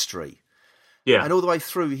out the mystery. Yeah. And all the way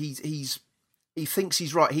through, he thinks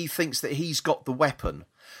he's right. He thinks that he's got the weapon.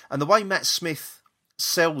 And the way Matt Smith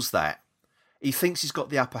sells that, he thinks he's got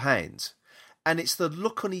the upper hand, and it's the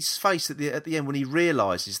look on his face at the end when he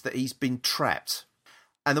realises that he's been trapped,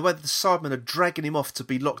 and the way that the Cybermen are dragging him off to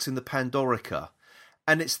be locked in the Pandorica,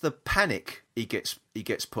 and it's the panic he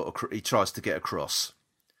tries to get across.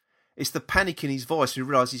 It's the panic in his voice when he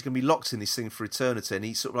realises he's going to be locked in this thing for eternity, and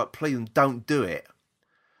he's sort of like, please don't do it.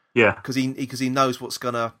 Yeah, because he knows what's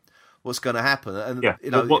gonna happen, and yeah,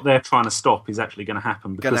 but what they're trying to stop is actually going to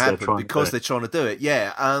happen because they're trying to do it.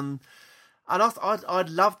 Yeah, and I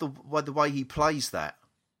love the way he plays that,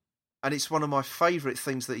 and it's one of my favourite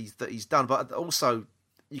things that he's done. But also,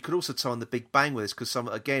 you could also tie on the Big Bang with this because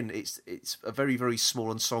it's a very, very small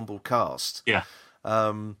ensemble cast. Yeah,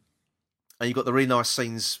 and you've got the really nice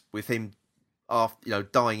scenes with him after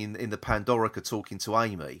dying in the Pandorica, talking to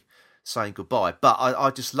Amy, saying goodbye. But I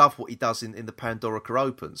just love what he does in the Pandorica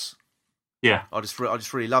Opens. Yeah, I just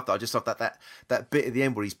really love that. I just love that bit at the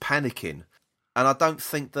end where he's panicking, and I don't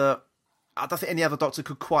think any other Doctor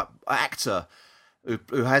actor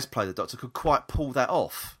who has played the Doctor could quite pull that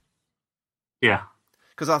off. Yeah,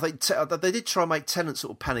 because I think they did try and make Tennant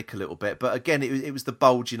sort of panic a little bit, but again, it was the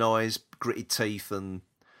bulging eyes, gritted teeth, and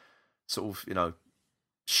sort of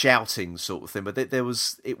shouting sort of thing. But there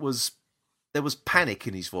was panic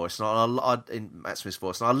in his voice, and in Matt Smith's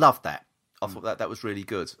voice, and I loved that. I thought that was really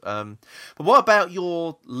good. But what about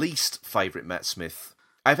your least favourite Matt Smith?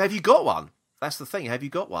 Have you got one? That's the thing. Have you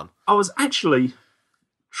got one? I was actually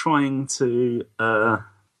trying to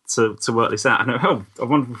work this out. I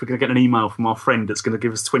wonder if we're going to get an email from our friend that's going to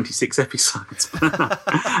give us 26 episodes.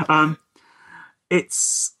 I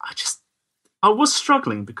was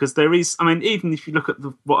struggling because there is. I mean, even if you look at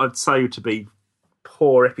what I'd say to be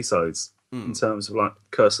poor episodes in terms of like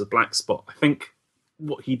Curse of the Black Spot, I think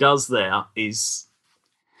what he does there is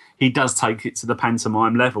he does take it to the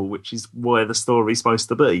pantomime level, which is where the story's supposed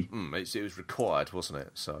to be. It was required, wasn't it?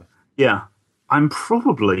 So yeah, I'm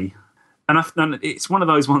probably, and it's one of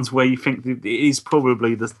those ones where you think that it is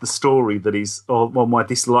probably the story that is, or my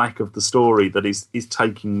dislike of the story that is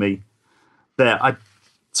taking me there.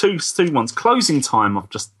 Two ones. Closing Time I've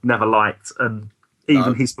just never liked, and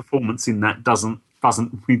even his performance in that doesn't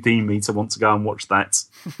redeem me to want to go and watch that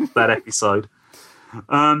episode.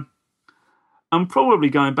 I'm probably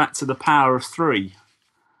going back to The Power of Three.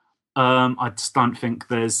 I just don't think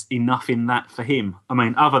there's enough in that for him. I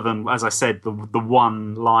mean, other than, as I said, the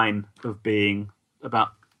one line of being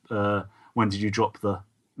about when did you drop the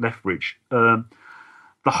left bridge? The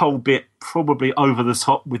whole bit probably over the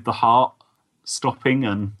top with the heart stopping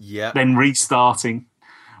and then restarting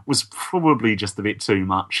was probably just a bit too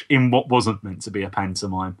much in what wasn't meant to be a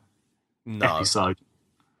pantomime episode.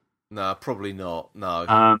 No, probably not.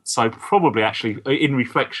 No. So probably, actually, in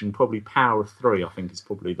reflection, probably Power of Three, I think, is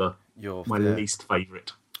probably my least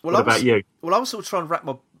favourite. What about you? Well, I was sort of trying to wrap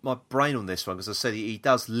my brain on this one because I said he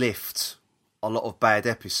does lift a lot of bad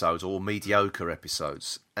episodes or mediocre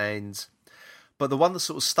episodes, but the one that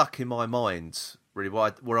sort of stuck in my mind, really,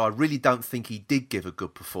 where I really don't think he did give a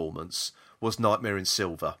good performance, was Nightmare in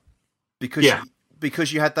Silver, because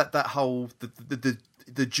you had that whole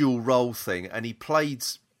the dual role thing, and he played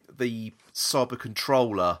the cyber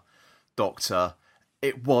controller Doctor.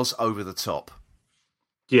 It was over the top.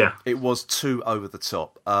 Yeah, it was too over the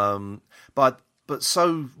top. But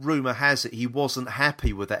so rumour has it he wasn't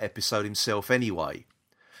happy with that episode himself anyway,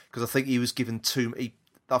 because I think he was given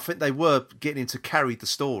I think they were getting him to carry the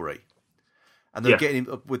story, and they were getting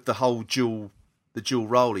him with the whole dual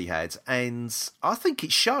role he had, and I think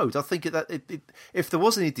it showed. I think that if there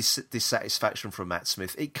was any dissatisfaction from Matt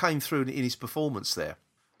Smith, it came through in his performance there.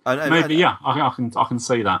 I can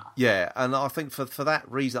see that. Yeah, and I think for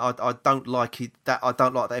that reason, I don't like it. I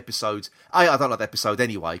don't like the episode. I don't like the episode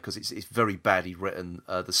anyway because it's very badly written.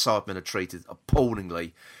 The Cybermen are treated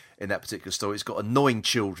appallingly in that particular story. It's got annoying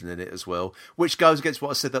children in it as well, which goes against what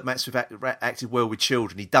I said that Matt Smith acted well with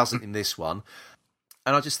children. He doesn't in this one,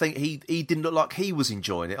 and I just think he didn't look like he was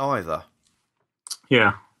enjoying it either.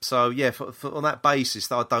 Yeah. So yeah, for on that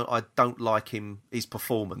basis, I don't like his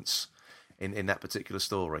performance in that particular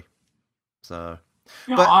story. So,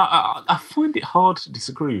 yeah, but I find it hard to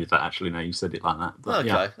disagree with that. Actually, now you said it like that. But,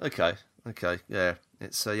 okay, yeah.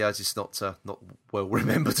 It's it's just not well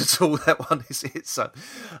remembered at all, that one, is it? So,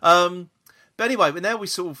 but anyway, now we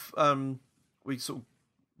sort of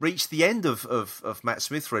reached the end of Matt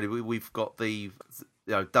Smith. Really, we've got the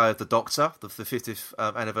Day of the Doctor, the 50th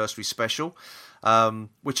anniversary special,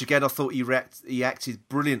 which again I thought he acted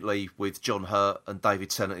brilliantly with John Hurt and David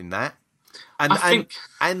Tennant in that,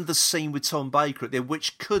 and the scene with Tom Baker at there,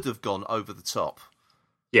 which could have gone over the top.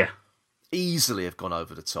 Yeah, easily have gone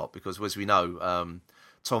over the top, because as we know,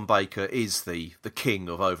 Tom Baker is the king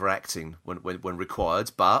of overacting when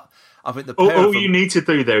required. But I think all you need to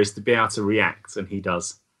do there is to be able to react, and he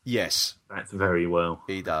does. Yes, that's very well.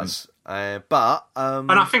 He does. And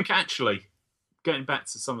I think actually, getting back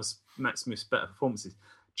to some of Matt Smith's better performances,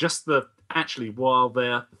 just while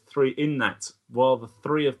the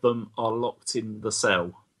three of them are locked in the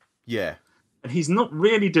cell. Yeah. And he's not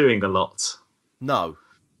really doing a lot. No.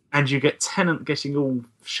 And you get Tennant getting all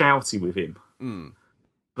shouty with him. Mm.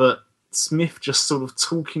 But Smith just sort of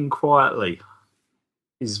talking quietly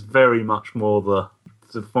is very much more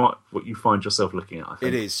what you find yourself looking at, I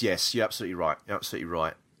think. It is, yes. You're absolutely right.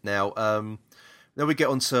 Now we get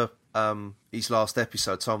on to his last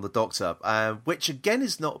episode, Time of the Doctor, which again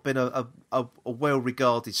has not been a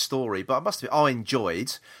well-regarded story, but I must admit, I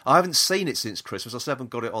enjoyed. I haven't seen it since Christmas. I still haven't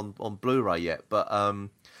got it on Blu-ray yet, but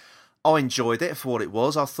I enjoyed it for what it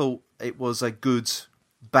was. I thought it was a good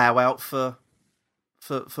bow out for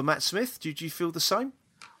Matt Smith. Did you feel the same?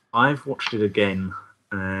 I've watched it again,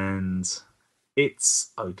 and it's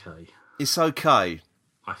okay. It's okay,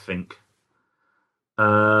 I think.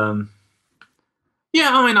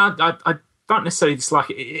 Yeah, I mean, I don't necessarily dislike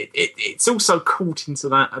it. It's also caught into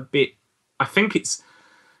that a bit. I think it's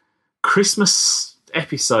Christmas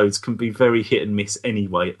episodes can be very hit and miss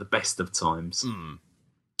anyway at the best of times.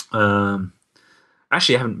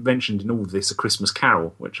 Actually, I haven't mentioned in all of this A Christmas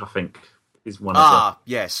Carol, which I think is one of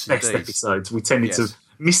the best episodes. We tended to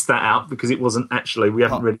miss that out because it wasn't actually, we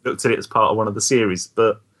haven't really looked at it as part of one of the series,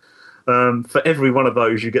 but for every one of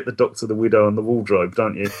those, you get the Doctor, the Widow, and the Wardrobe,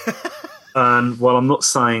 don't you? And while I'm not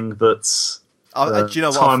saying that do you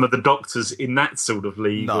know Time of the Doctor's in that sort of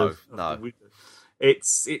league, no.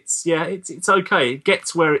 It's okay. It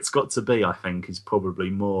gets where it's got to be, I think, is probably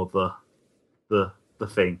more the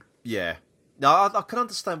thing. Yeah. No, I can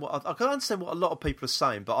understand what a lot of people are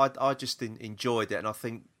saying, but I just enjoyed it, and I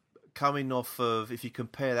think coming off of, if you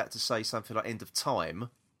compare that to say something like End of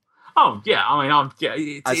Time. Oh yeah, I mean,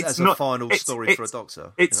 it's as not, a final story for a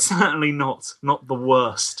Doctor. It's certainly not the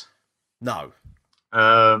worst. No.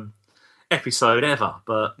 Episode ever,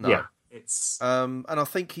 but no. Yeah, it's. And I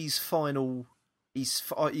think his final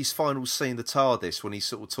scene, the TARDIS, when he's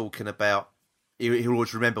sort of talking about. He'll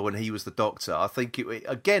always remember when he was the Doctor. I think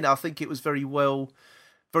it was very well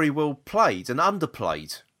played and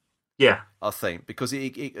underplayed. Yeah, I think because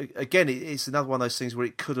it's another one of those things where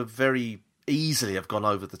it could have very easily have gone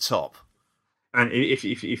over the top. And if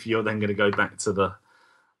you're then going to go back to the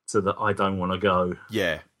I don't want to go.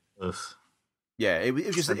 Yeah. It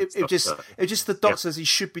was just the Doctor as he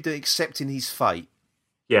should be doing, accepting his fate.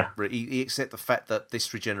 Yeah. He accept the fact that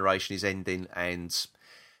this regeneration is ending and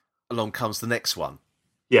along comes the next one.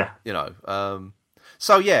 Yeah.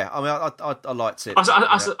 So yeah, I mean, I liked it.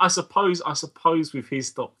 I suppose with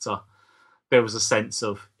his Doctor, there was a sense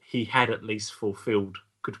of he had at least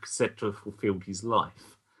could said to have fulfilled his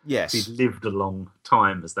life. Yes. He'd lived a long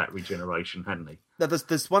time as that regeneration, hadn't he? Now,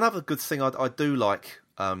 there's one other good thing I do like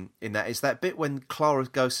in that, is that bit when Clara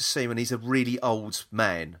goes to see him and he's a really old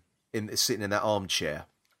man sitting in that armchair.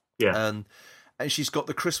 Yeah. And she's got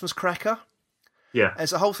the Christmas cracker. Yeah.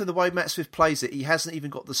 As a whole thing, the way Matt Smith plays it, he hasn't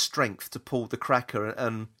even got the strength to pull the cracker,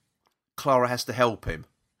 and Clara has to help him.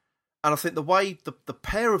 And I think the way the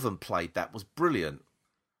pair of them played that was brilliant.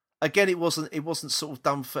 Again, it wasn't sort of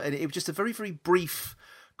done for any. It was just a very, very brief,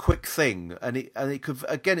 quick thing, and it could,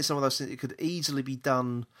 again, it's some of those things. It could easily be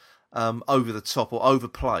done over the top or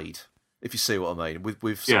overplayed, if you see what I mean,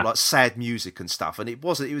 with sort of like sad music and stuff. And it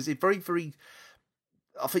wasn't. It was very, very,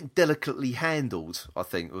 I think, delicately handled. I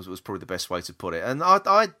think was probably the best way to put it. And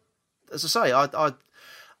I as I say,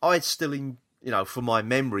 I still, for my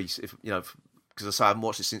memories, because I say I haven't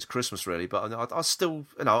watched it since Christmas really, but I still,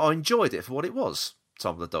 I enjoyed it for what it was.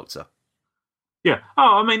 Time of the Doctor. Yeah.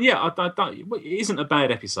 Oh, I mean, yeah. It isn't a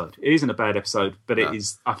bad episode. It isn't a bad episode, but it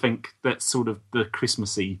is. I think that sort of the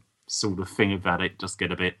Christmassy sort of thing about it just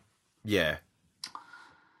get a bit. Yeah.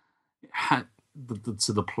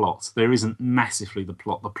 To the plot, there isn't massively the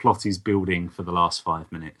plot. The plot is building for the last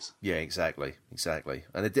 5 minutes. Yeah, exactly,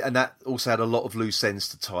 and that also had a lot of loose ends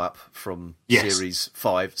to tie up from series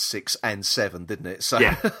 5, 6, and 7, didn't it? So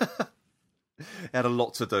yeah. it had a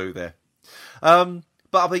lot to do there.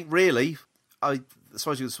 But I think really, I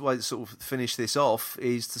suppose the way to sort of finish this off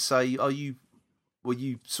is to say, were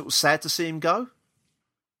you sort of sad to see him go?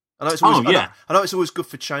 I know it's always, I know it's always good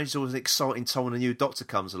for change. It's always an exciting time when a new Doctor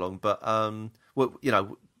comes along. But were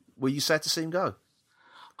you sad to see him go?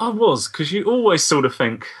 I was, because you always sort of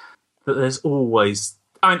think that there's always.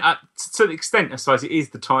 I mean, to the extent, I suppose it is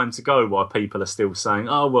the time to go. While people are still saying,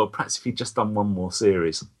 "Oh well, perhaps if he'd just done one more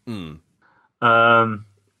series."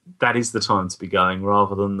 That is the time to be going,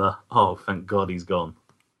 rather than the thank God he's gone.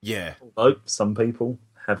 Yeah. Although some people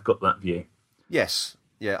have got that view. Yes.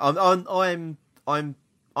 Yeah.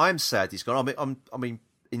 I'm sad he's gone. I mean,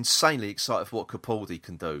 insanely excited for what Capaldi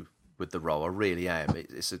can do with the role. I really am.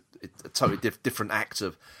 It's a totally different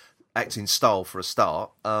acting style for a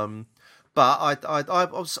start. But I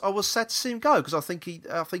was sad to see him go, because I think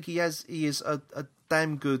he is a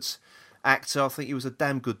damn good actor. I think he was a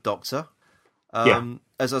damn good Doctor.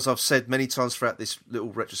 As I've said many times throughout this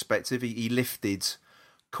little retrospective, he lifted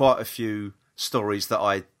quite a few stories that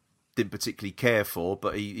I didn't particularly care for,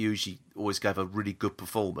 but he usually always gave a really good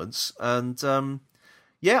performance. And I'm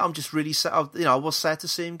just really sad. I was sad to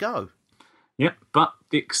see him go. Yeah, but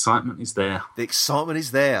the excitement is there. The excitement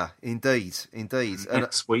is there, indeed.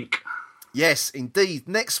 Next week. Yes, indeed.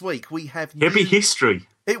 Next week we have heavy history.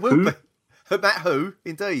 It will be. About Who,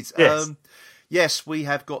 indeed. Yes. Yes, we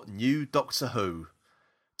have got new Doctor Who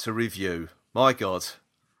to review. My God.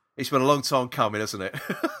 It's been a long time coming, hasn't it?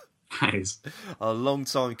 It is. A long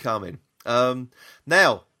time coming.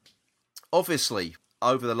 Now, obviously,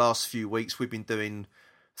 over the last few weeks, we've been doing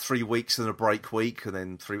 3 weeks and a break week, and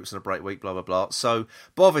then 3 weeks and a break week, blah, blah, blah. So,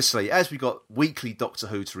 but obviously, as we've got weekly Doctor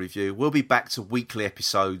Who to review, we'll be back to weekly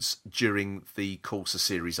episodes during the course of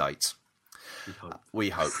Series 8. We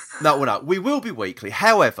hope. No, we will be weekly.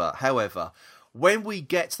 However, when we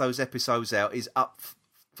get those episodes out is up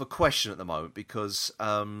for question at the moment, because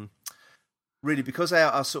really, because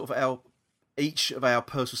each of our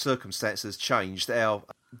personal circumstances has changed.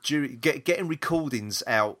 Getting recordings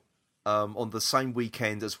out on the same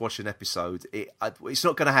weekend as watching an episode, it's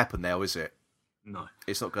not going to happen now, is it? No,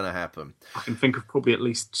 it's not going to happen. I can think of probably at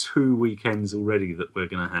least 2 weekends already that we're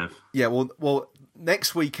going to have. Yeah, well,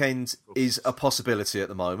 next weekend is a possibility at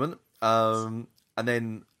the moment, and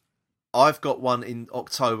then I've got one in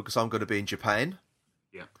October because I'm going to be in Japan.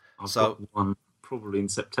 Yeah, I've got one probably in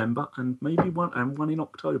September, and maybe one in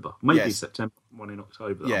October. Maybe September, one in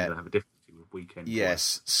October. I'm going to have a difficulty with weekend.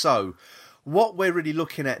 Yes, so what we're really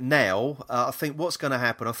looking at now, I think what's going to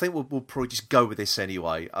happen, I think we'll probably just go with this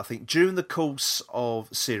anyway. I think during the course of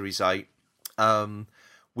Series 8,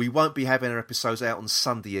 we won't be having our episodes out on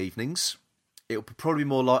Sunday evenings. It'll probably be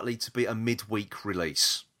more likely to be a midweek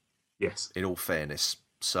release. Yes. In all fairness.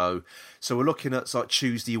 So we're looking at like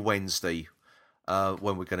Tuesday, Wednesday,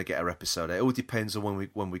 when we're going to get our episode out. It all depends on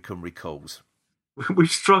when we can record. We've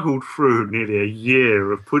struggled through nearly a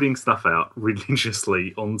year of putting stuff out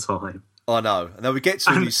religiously on time. I know. And then we get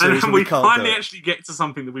to a new series and we can't finally actually get to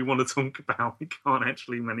something that we want to talk about. We can't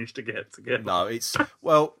actually manage to get together. No, it's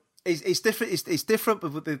different. It's different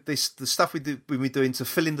with the stuff we've been doing to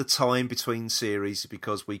fill in the time between series,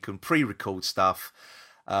 because we can pre-record stuff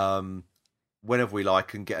whenever we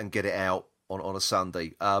like and get it out on a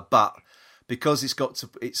Sunday. But because it's got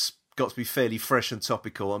to be fairly fresh and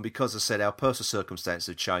topical, and because, as I said, our personal circumstances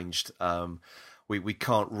have changed, we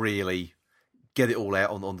can't really get it all out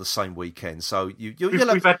on the same weekend. So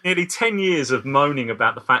we've had nearly 10 years of moaning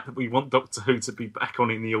about the fact that we want Doctor Who to be back on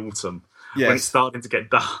in the autumn when it's starting to get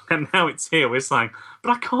dark, and now it's here. We're saying,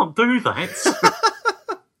 but I can't do that.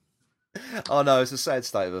 Oh no, it's a sad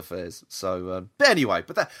state of affairs. So, but anyway,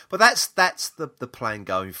 that's the plan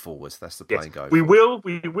going forward. That's the plan going. We will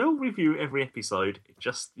review every episode.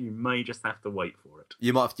 You may just have to wait for it.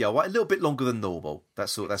 You might have to wait a little bit longer than normal.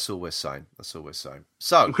 That's all we're saying. So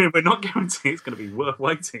we're not guaranteeing it's going to be worth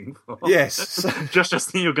waiting for. Yes,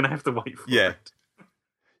 just you're going to have to wait for it.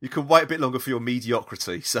 You can wait a bit longer for your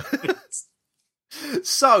mediocrity. So,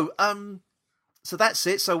 So that's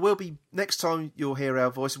it. So next time you'll hear our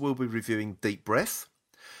voice, we'll be reviewing Deep Breath.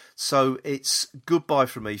 So it's goodbye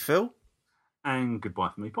from me, Phil. And goodbye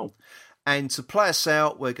from me, Paul. And to play us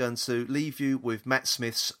out, we're going to leave you with Matt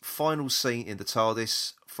Smith's final scene in the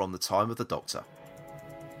Tardis from The Time of the Doctor.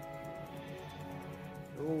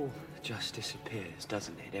 It all just disappears,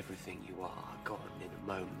 doesn't it? Everything you are, gone in a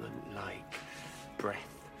moment, like breath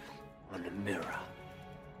on a mirror.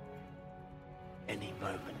 Any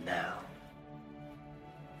moment now.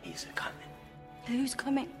 He's a-coming. Who's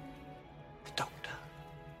coming? The Doctor.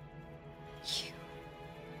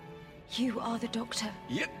 You are the Doctor?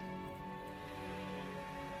 Yep.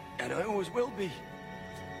 And I always will be.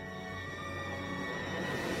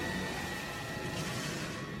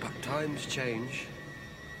 Times change,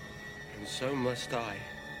 and so must I.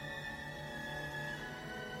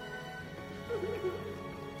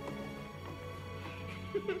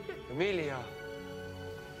 Amelia.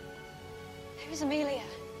 Who's Amelia?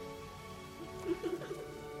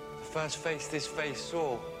 The first face this face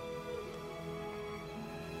saw.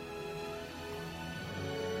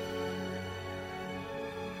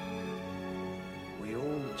 We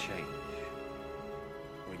all change.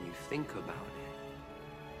 When you think about it,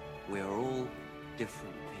 we're all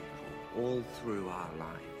different people, all through our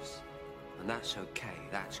lives. And that's okay,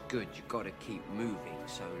 that's good. You've got to keep moving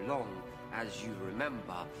so long as you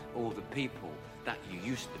remember all the people that you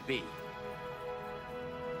used to be.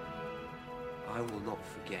 I will not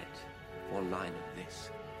forget one line of this.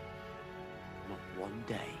 Not one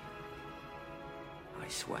day. I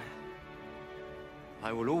swear.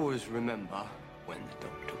 I will always remember when the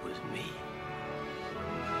doctor was me.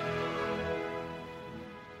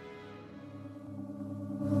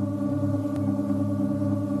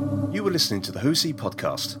 You were listening to the Who's He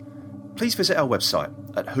podcast. Please visit our website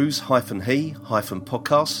at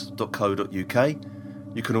whos-he-podcast.co.uk.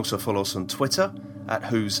 You can also follow us on Twitter at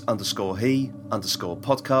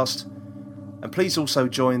whos_he_podcast. And please also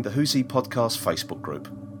join the Who's He podcast Facebook group.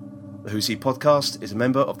 The Who's He podcast is a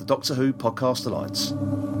member of the Doctor Who Podcast Alliance.